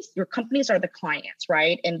companies. Your companies are the clients,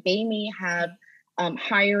 right? And they may have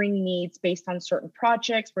hiring needs based on certain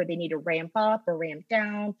projects where they need to ramp up or ramp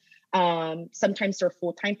down. Sometimes they're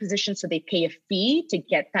full-time positions, so they pay a fee to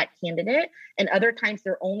get that candidate. And other times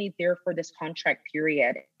they're only there for this contract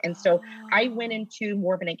period. And so I went into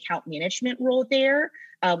more of an account management role there,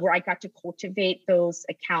 where I got to cultivate those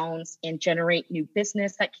accounts and generate new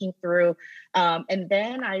business that came through. And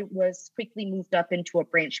then I was quickly moved up into a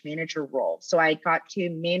branch manager role. So I got to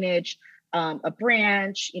manage a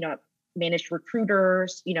branch, managed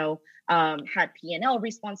recruiters, had P&L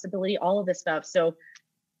responsibility, all of this stuff. So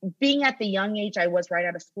being at the young age I was right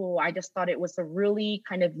out of school, I just thought it was a really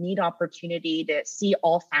kind of neat opportunity to see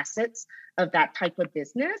all facets of that type of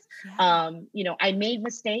business. Yeah. I made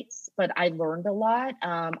mistakes, but I learned a lot.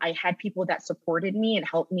 I had people that supported me and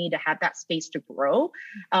helped me to have that space to grow.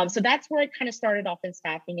 So that's where I kind of started off in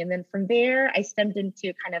staffing. And then from there, I stemmed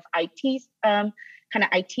into kind of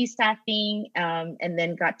IT staffing, and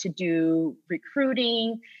then got to do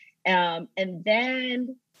recruiting. And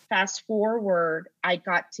then fast forward, I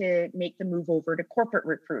got to make the move over to corporate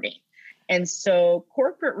recruiting. And so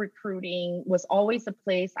corporate recruiting was always a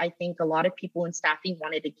place I think a lot of people in staffing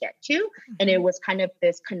wanted to get to. And it was kind of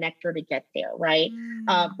this connector to get there, right?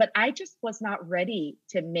 But I just was not ready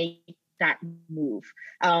to make that move.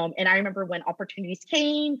 And I remember when opportunities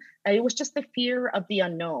came, it was just the fear of the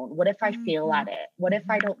unknown. What if I fail at it? What if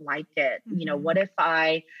I don't like it? What if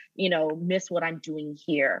I, miss what I'm doing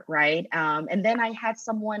here, right? And then I had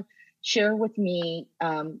someone share with me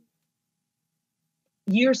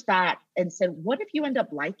years back and said, what if you end up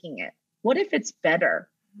liking it? What if it's better?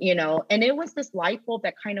 And it was this light bulb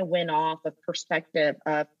that kind of went off of perspective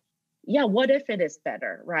of, yeah, what if it is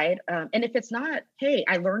better, right? And if it's not, hey,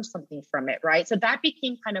 I learned something from it, right? So that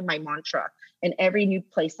became kind of my mantra in every new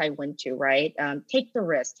place I went to, right? Take the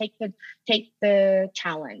risk, take the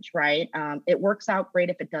challenge, right? It works out great.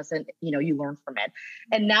 If it doesn't, you learn from it.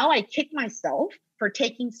 And now I kick myself for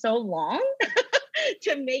taking so long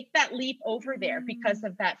to make that leap over there because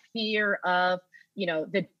of that fear of,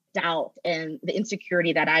 the doubt and the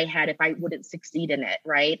insecurity that I had if I wouldn't succeed in it,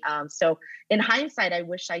 right? So in hindsight, I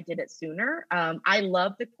wish I did it sooner. I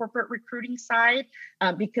love the corporate recruiting side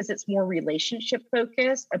because it's more relationship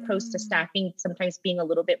focused opposed to staffing sometimes being a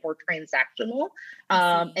little bit more transactional.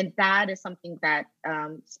 And that is something that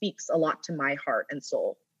speaks a lot to my heart and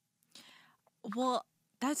soul. Well,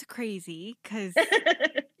 that's crazy because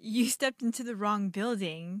you stepped into the wrong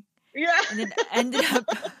building. Yeah. And it ended up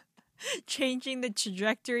changing the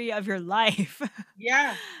trajectory of your life.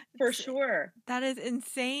 Yeah, for sure. That is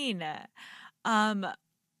insane.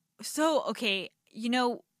 So, okay,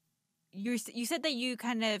 you said that you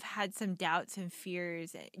kind of had some doubts and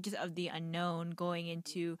fears just of the unknown going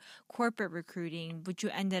into corporate recruiting, which you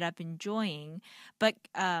ended up enjoying. But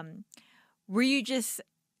were you just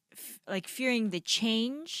like fearing the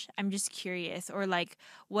change? I'm just curious, or like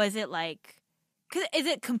was it like, cause is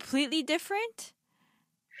it completely different?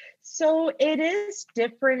 So it is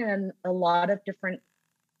different in a lot of different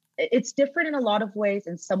it's different in a lot of ways.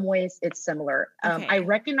 In some ways, it's similar. I Okay.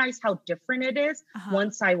 recognize how different it is Uh-huh.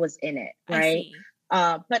 once I was in it, I right? see.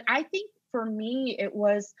 But I think for me, it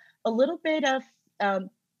was a little bit of,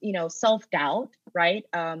 self doubt, right?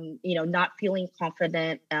 Not feeling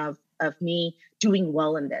confident of me doing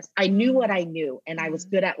well in this. I knew what Mm, I knew, and I was mm,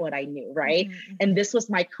 good at what I knew, right? mm-hmm, And mm-hmm. this was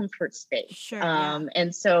my comfort space. Sure, yeah.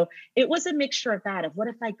 And so it was a mixture of that. Of what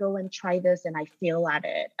if I go and try this and I fail at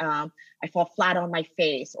it? I fall flat on my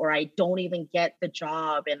face, or I don't even get the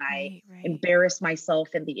job and I Right, right. embarrass myself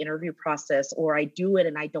in the interview process, or I do it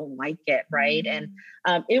and I don't like it, right? And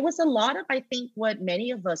Mm, it was a lot of, I think, what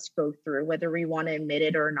many of us go through, whether we want to admit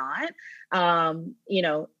it or not,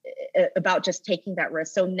 about just taking that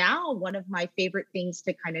risk. So now, one of my favorite things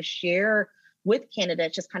to kind of share with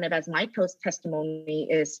candidates, just kind of as my testimony,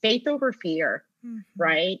 is faith over fear, mm-hmm.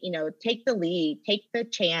 right? Take the lead, take the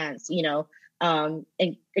chance,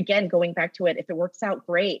 and again, going back to it, if it works out,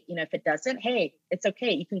 great. If it doesn't, hey, it's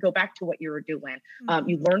okay. You can go back to what you were doing.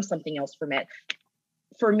 You Mm-hmm. learn something else from it.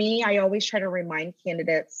 For me, I always try to remind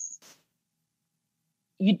candidates,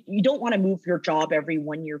 you don't want to move your job every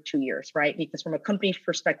 1 year, 2 years, right? Because from a company's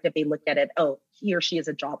perspective, they look at it, oh, he or she is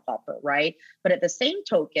a job hopper, right? But at the same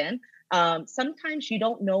token, sometimes you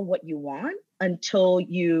don't know what you want until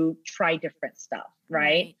you try different stuff,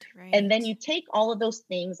 right? Right, And then right. you take all of those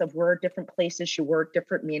things of where different places you work,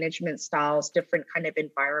 different management styles, different kind of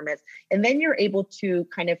environments, and then you're able to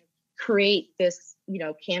kind of create this,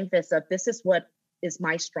 canvas of, this is what is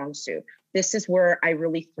my strong suit. This is where I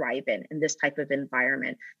really thrive in this type of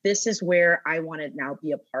environment. This is where I want to now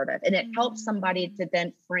be a part of. And it helps somebody Mm, to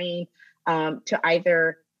then frame, to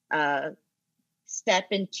either step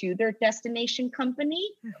into their destination company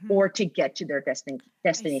mm-hmm. or to get to their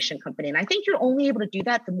I destination see. company. And I think you're only able to do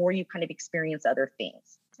that the more you kind of experience other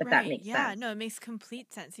things, if that Right. makes Yeah. sense. No, it makes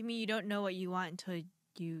complete sense. I mean, you don't know what you want until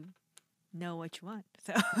you know what you want.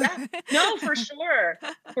 So, Yeah, no, for sure.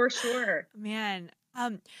 For sure. man.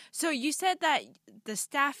 So you said that the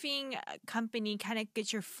staffing company kind of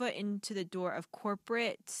gets your foot into the door of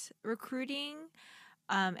corporate recruiting,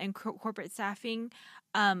 and corporate staffing.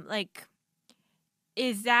 Like,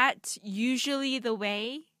 is that usually the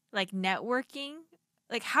way? Like networking?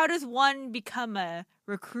 Like, how does one become a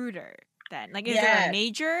recruiter then? Like, is there a Yes.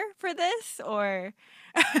 major for this or?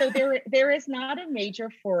 So there is not a major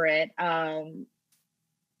for it.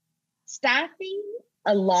 Staffing,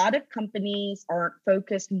 a lot of companies aren't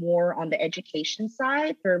focused more on the education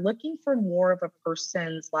side. They're looking for more of a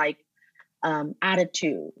person's like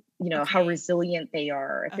attitude, how Okay. resilient they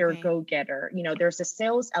are, if they're a Okay. go-getter. There's a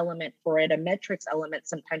sales element for it, a metrics element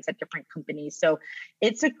sometimes at different companies. So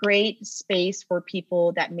it's a great space for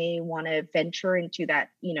people that may want to venture into that,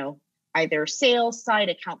 either sales side,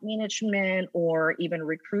 account management, or even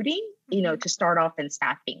recruiting, Mm-hmm. to start off in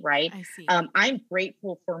staffing, right? I see. I'm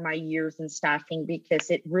grateful for my years in staffing because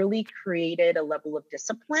it really created a level of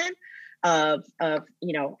discipline of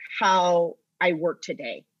how I work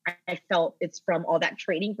today. I felt it's from all that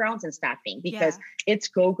training grounds and staffing because Yeah. it's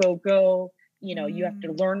go, go, go. You have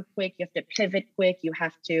to Mm, learn quick, you have to pivot quick, you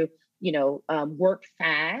have to, work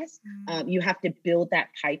fast. mm, You have to build that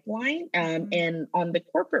pipeline. mm-hmm. And on the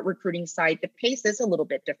corporate recruiting side, the pace is a little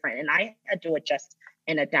bit different. And I had to adjust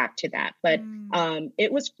and adapt to that. But Mm,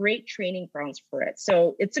 it was great training grounds for it.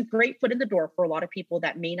 So it's a great foot in the door for a lot of people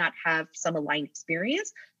that may not have some aligned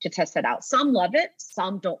experience to test it out. Some love it,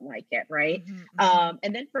 some don't like it, right? mm-hmm, mm-hmm.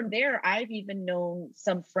 And then from there, I've even known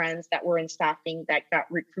some friends that were in staffing that got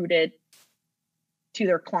recruited to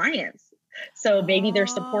their clients. So maybe they're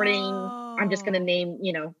supporting, I'm just going to Oh, name,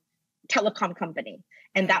 telecom company.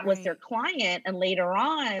 And right, that was their right. client. And later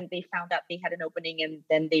on, they found out they had an opening and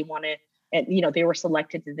then they wanted, and, they were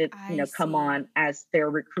selected to, I come see. on as their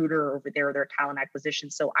recruiter over there, their talent acquisition.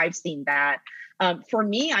 So I've seen that. For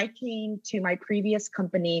me, I came to my previous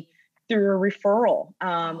company through a referral,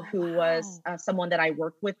 Oh, who was wow. someone that I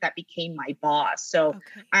worked with that became my boss. So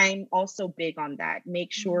Okay. I'm also big on that.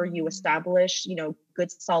 Make sure you Mm, establish,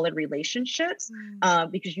 good, solid relationships,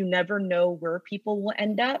 mm, because you never know where people will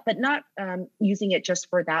end up, but not using it just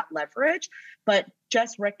for that leverage, but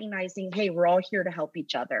just recognizing, hey, we're all here to help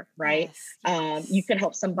each other, right? yes, You yes, could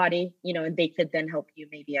help somebody, and they could then help you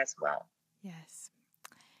maybe as well. yes.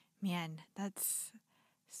 Man, that's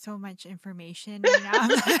so much information right now.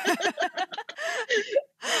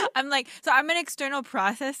 I'm like, so I'm an external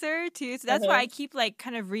processor too. So that's why Uh-huh. I keep like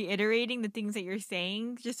kind of reiterating the things that you're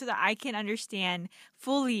saying, just so that I can understand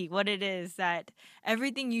fully what it is that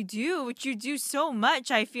everything you do, which you do so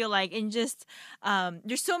much, I feel like, and just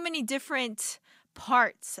there's so many different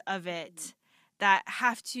parts of it that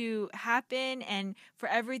have to happen and for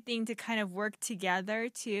everything to kind of work together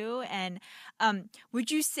too. And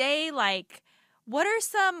would you say like what are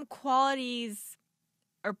some qualities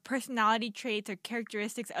or personality traits or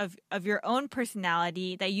characteristics of your own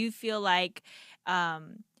personality that you feel like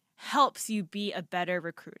helps you be a better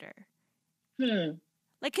recruiter? Hmm.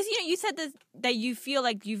 Like, because you said that you feel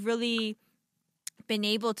like you've really been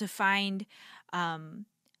able to find um,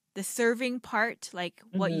 the serving part, like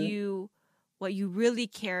Mm-hmm. what you really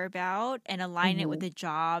care about, and align it Mm-hmm. with a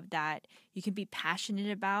job that you can be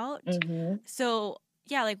passionate about. Mm-hmm. So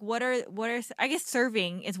yeah, like what are I guess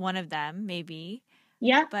serving is one of them, maybe.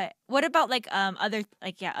 Yeah. But what about like other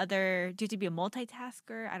like yeah other do you have to be a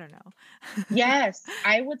multitasker? I don't know. Yes,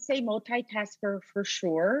 I would say multitasker for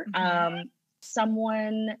sure. Hmm.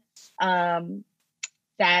 Someone um,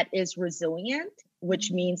 that is resilient,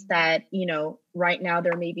 which means that, right now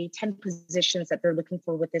there may be 10 positions that they're looking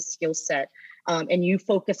for with this skill set. And you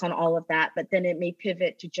focus on all of that, but then it may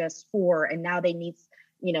pivot to just four. And now they need,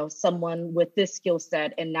 someone with this skill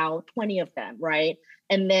set and now 20 of them, right?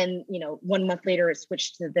 And then, 1 month later, it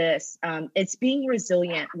switched to this. It's being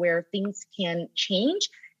resilient where things can change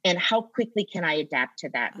and how quickly can I adapt to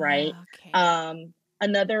that, right? Okay.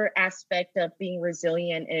 Another aspect of being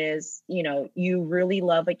resilient is, you really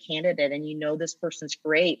love a candidate and this person's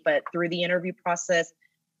great, but through the interview process,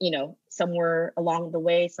 somewhere along the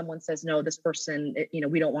way, someone says, no, this person,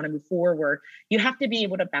 we don't want to move forward. You have to be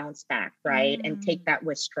able to bounce back, right? And take Mm, that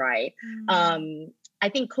with stride. mm, I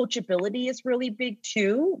think coachability is really big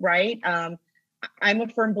too, right? I'm a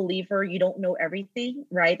firm believer you don't know everything,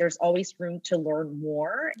 right? There's always room to learn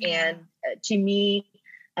more. yeah. And to me,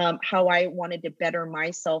 how I wanted to better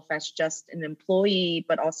myself as just an employee,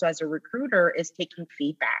 but also as a recruiter, is taking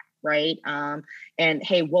feedback, right? And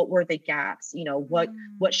hey, what were the gaps? What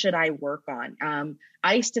Mm, should I work on?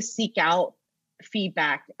 I used to seek out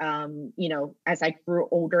feedback. As I grew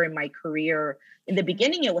older in my career. In the sure.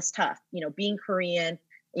 beginning, it was tough. Being Korean.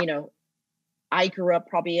 You know, I grew up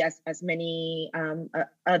probably as many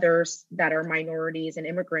others that are minorities and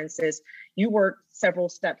immigrants is you work several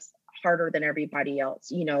steps harder than everybody else.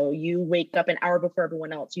 You wake up an hour before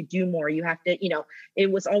everyone else. You do more. You have to,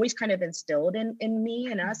 it was always kind of instilled in me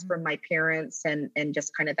and us Mm-hmm. from my parents and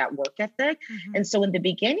just kind of that work ethic. Mm-hmm. And so in the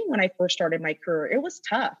beginning, when I first started my career, it was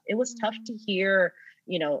tough. It was tough to hear,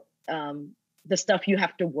 you know, the stuff you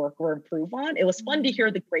have to work or improve on. It was fun to Mm-hmm.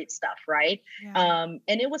 hear the great stuff, right? Yeah. And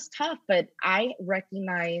it was tough, but I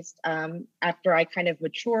recognized after I kind of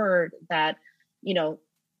matured that, you know,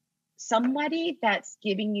 somebody that's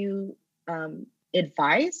giving you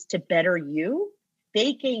advice to better you,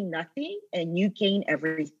 they gain nothing and you gain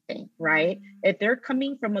everything, right? Mm, If they're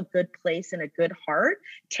coming from a good place and a good heart,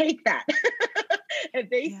 take that. If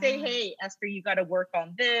they say, yeah. hey, Esther, you got to work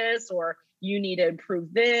on this or you need to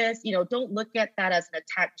improve this, don't look at that as an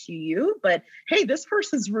attack to you, but hey, this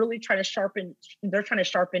person's really trying to sharpen, they're trying to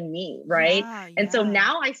sharpen me, right? Yeah. And so Yeah.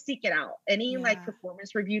 now I seek it out. Any like Yeah.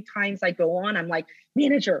 performance review times I go on, I'm like,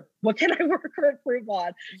 manager, what can I work or improve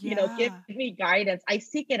on? Give Yeah. me guidance. I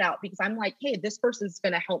seek it out because I'm like, hey, this person's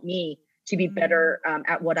going to help me to be Mm. better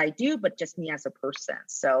at what I do, but just me as a person.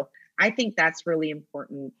 So I think that's really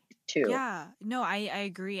important too. Yeah. No, I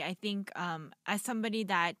agree. I think as somebody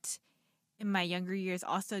that in my younger years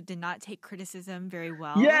also did not take criticism very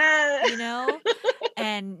well, Yeah. you know,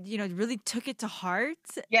 and really took it to heart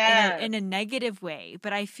in Yes. a negative way.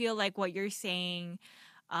 But I feel like what you're saying,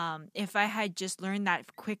 if I had just learned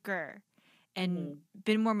that quicker and Hmm.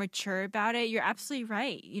 been more mature about it, you're absolutely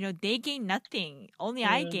right. They gain nothing. Only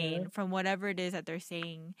I gain Hmm. from whatever it is that they're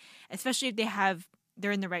saying, especially if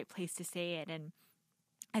they're in the right place to say it. And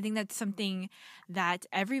I think that's something that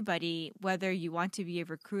everybody, whether you want to be a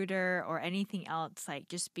recruiter or anything else, like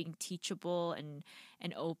just being teachable and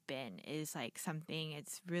open is like something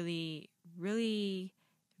it's really, really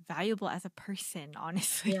valuable as a person,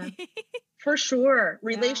 Yeah, honestly. for sure. Yeah.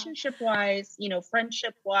 Relationship wise,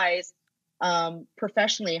 friendship wise,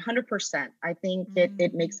 professionally, 100%. I think it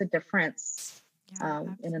Mm, makes a difference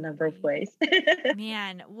yeah, in a number of absolutely. ways.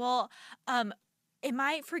 Man, well, um, am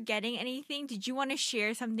I forgetting anything? Did you want to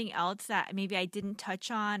share something else that maybe I didn't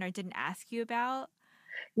touch on or didn't ask you about?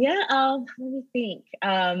 Yeah, let me think.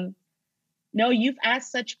 No, you've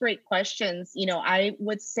asked such great questions. I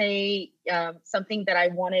would say something that I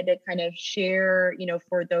wanted to kind of share,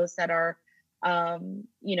 for those that are,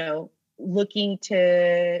 looking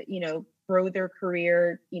to, grow their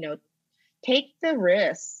career, take the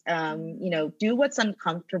risks, do what's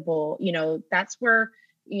uncomfortable. That's where,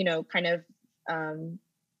 kind of, um,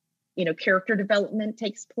 character development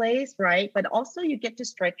takes place, right? But also you get to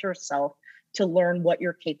stretch yourself to learn what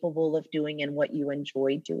you're capable of doing and what you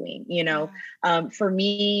enjoy doing. Yeah. For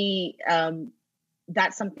me,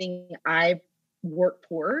 that's something I've worked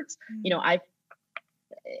towards. Mm. I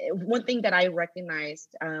One thing that I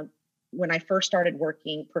recognized when I first started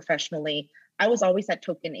working professionally, I was always that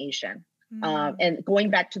token Asian. Mm. And going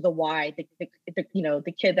back to the why,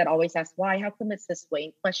 the kid that always asks why, how come it's this way,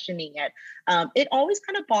 and questioning it, it always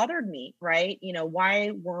kind of bothered me, right?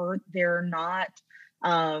 Why were there not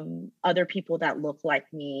other people that look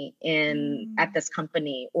like me in at Mm. this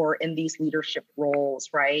company or in these leadership roles,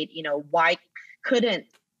 right? Why couldn't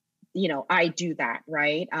I do that,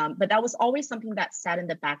 right? But that was always something that sat in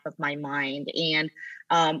the back of my mind. And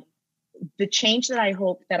um, the change that I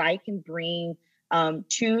hope that I can bring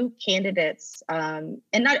to candidates, and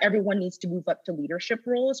not everyone needs to move up to leadership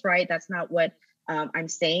roles, right? That's not what I'm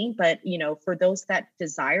saying. But, for those that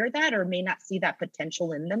desire that or may not see that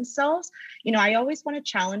potential in themselves, I always want to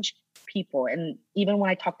challenge people. And even when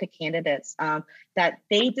I talk to candidates, that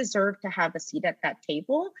they deserve to have a seat at that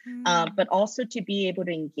table, Mm. but also to be able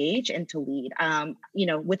to engage and to lead.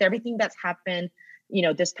 With everything that's happened,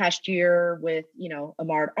 this past year with,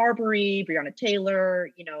 Ahmaud Arbery, Breonna Taylor,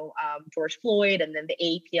 George Floyd, and then the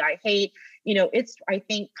API hate, it's, I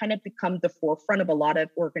think, kind of become the forefront of a lot of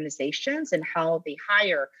organizations and how they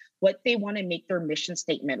hire, what they want to make their mission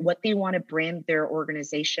statement, what they want to brand their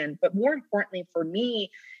organization. But more importantly for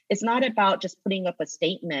me, it's not about just putting up a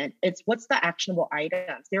statement. It's what's the actionable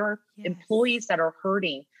items. There are Yes. employees that are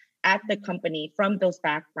hurting at the Mm. company from those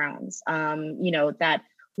backgrounds, that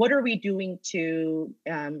what are we doing to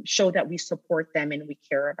show that we support them and we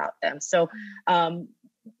care about them? So Mm.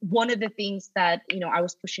 one of the things that I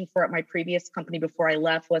was pushing for at my previous company before I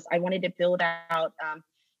left was I wanted to build out.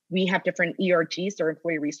 We have different ERGs or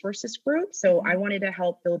employee resources groups, so I Mhm. wanted to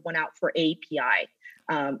help build one out for API.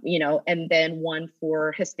 And then one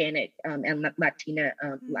for Hispanic and Latinos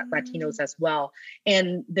Mm. as well.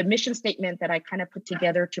 And the mission statement that I kind of put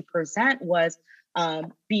together to present was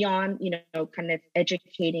beyond, kind of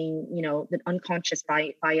educating, the unconscious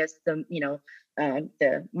bias,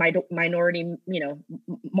 the minority,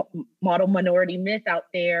 model minority myth out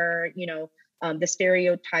there, the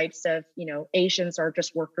stereotypes of, Asians are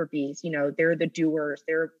just worker bees, they're the doers,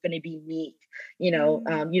 they're going to be meek,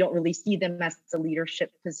 Mm. you don't really see them as the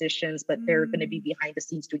leadership positions, but they're going to be Mm. behind the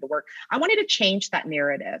scenes doing the work. I wanted to change that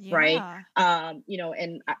narrative, right? Yeah.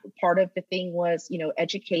 And part of the thing was,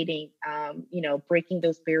 educating, breaking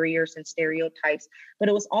those barriers and stereotypes, but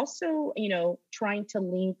it was also, trying to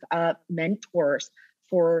link up mentors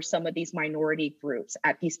for some of these minority groups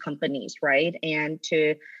at these companies, right? And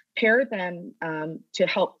to pair them to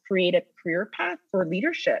help create a career path for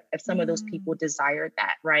leadership if some of those people Mm. desired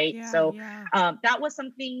that, right? Yeah, So yeah. that was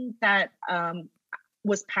something that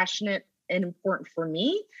was passionate and important for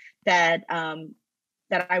me that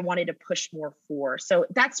that I wanted to push more for. So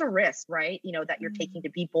that's a risk, right? That you're taking Mm. to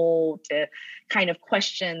be bold, to kind of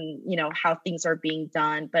question, how things are being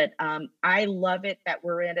done. But I love it that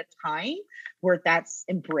we're at a time where that's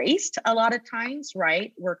embraced a lot of times,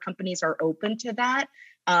 right? Where companies are open to that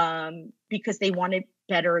because they want it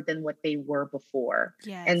better than what they were before.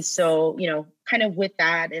 And Yes. so, kind of with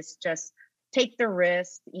that, it's just take the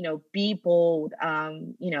risk, be bold,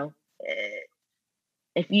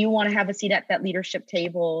 if you want to have a seat at that leadership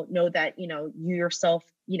table, know that, you yourself,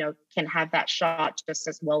 can have that shot just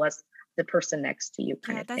as well as the person next to you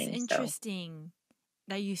kind Yeah, of that's thing. So, interesting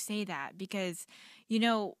that you say that because, you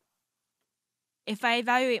know, if I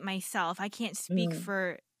evaluate myself, I can't speak mm,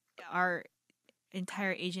 for our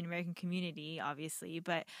entire Asian American community, obviously,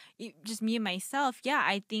 but just me and myself, yeah,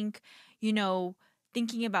 I think, you know,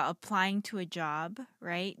 thinking about applying to a job,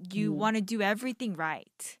 right? You mm, want to do everything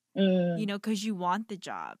right, mm, because you want the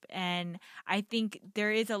job. And I think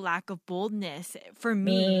there is a lack of boldness for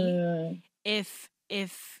me mm, if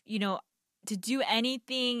to do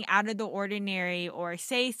anything out of the ordinary or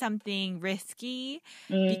say something risky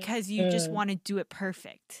mm, because you just mm, want to do it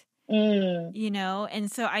perfect. mm,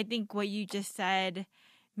 And so I think what you just said,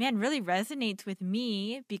 man, really resonates with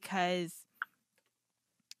me because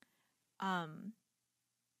um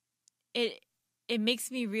it it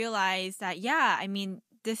makes me realize that, yeah, I mean,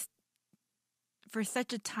 this for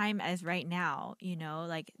such a time as right now, you know,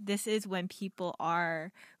 like this is when people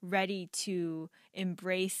are ready to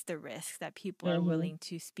embrace the risks that people are willing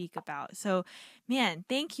to speak about. So, man,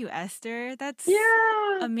 thank you, Esther. That's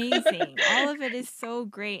amazing. All of it is so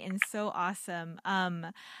great and so awesome.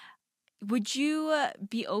 Would you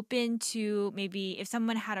be open to maybe if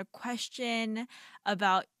someone had a question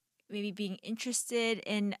about maybe being interested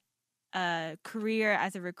in a career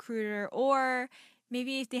as a recruiter, or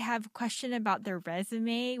maybe if they have a question about their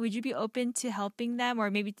resume, would you be open to helping them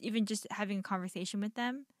or maybe even just having a conversation with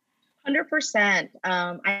them? 100%.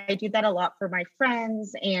 I do that a lot for my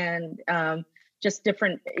friends and just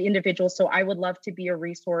different individuals. So I would love to be a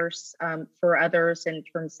resource for others in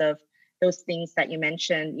terms of those things that you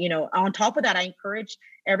mentioned. You know, on top of that, I encourage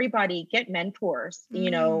everybody get mentors.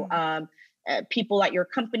 You know, people at your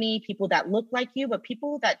company, people that look like you, but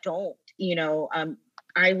people that don't. You know,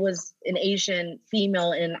 I was an Asian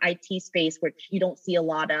female in an IT space, which you don't see a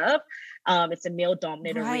lot of. It's a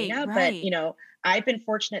male-dominated arena, but you know, I've been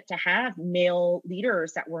fortunate to have male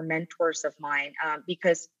leaders that were mentors of mine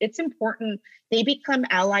because it's important. They become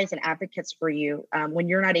allies and advocates for you when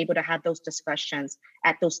you're not able to have those discussions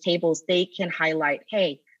at those tables. They can highlight,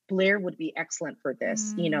 hey, Blair would be excellent for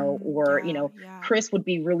this, you know, or, you know, Chris would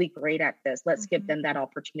be really great at this. Let's give them that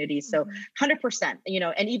opportunity. So 100%, you know,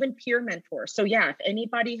 and even peer mentors. So yeah, if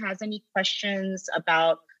anybody has any questions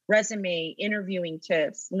about resume, interviewing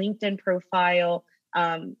tips, LinkedIn profile,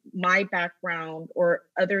 my background or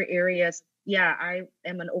other areas, yeah, I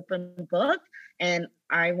am an open book and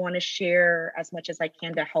I want to share as much as I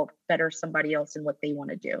can to help better somebody else in what they want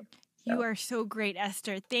to do. You are so great,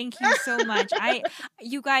 Esther. Thank you so much.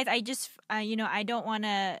 You guys, I just, you know, I don't want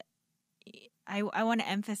to, I want to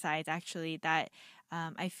emphasize actually that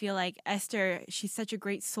I feel like Esther, she's such a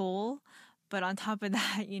great soul, but on top of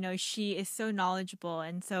that, you know, she is so knowledgeable.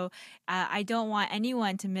 And so I don't want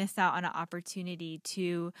anyone to miss out on an opportunity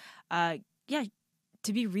to, to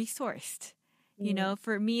be resourced. You know,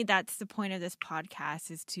 for me, that's the point of this podcast,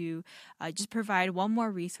 is to just provide one more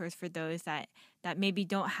resource for those that maybe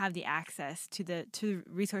don't have the access to the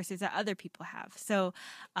resources that other people have. So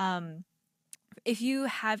if you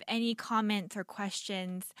have any comments or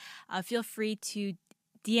questions, feel free to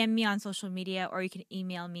DM me on social media, or you can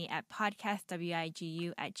email me at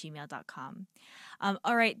podcastwigu@gmail.com.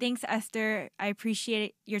 All right. Thanks, Esther. I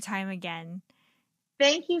appreciate your time again.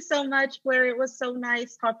 Thank you so much, Blair. It was so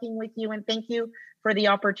nice talking with you. And thank you for the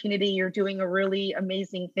opportunity. You're doing a really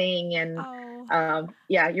amazing thing. And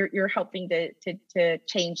yeah, you're helping to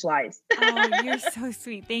change lives. Oh, you're so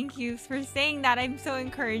sweet. Thank you for saying that. I'm so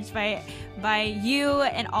encouraged by you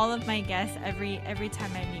and all of my guests every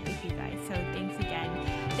time I meet with you guys. So thanks again.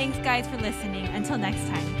 Thanks, guys, for listening. Until next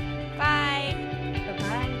time. Bye.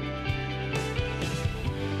 Bye-bye.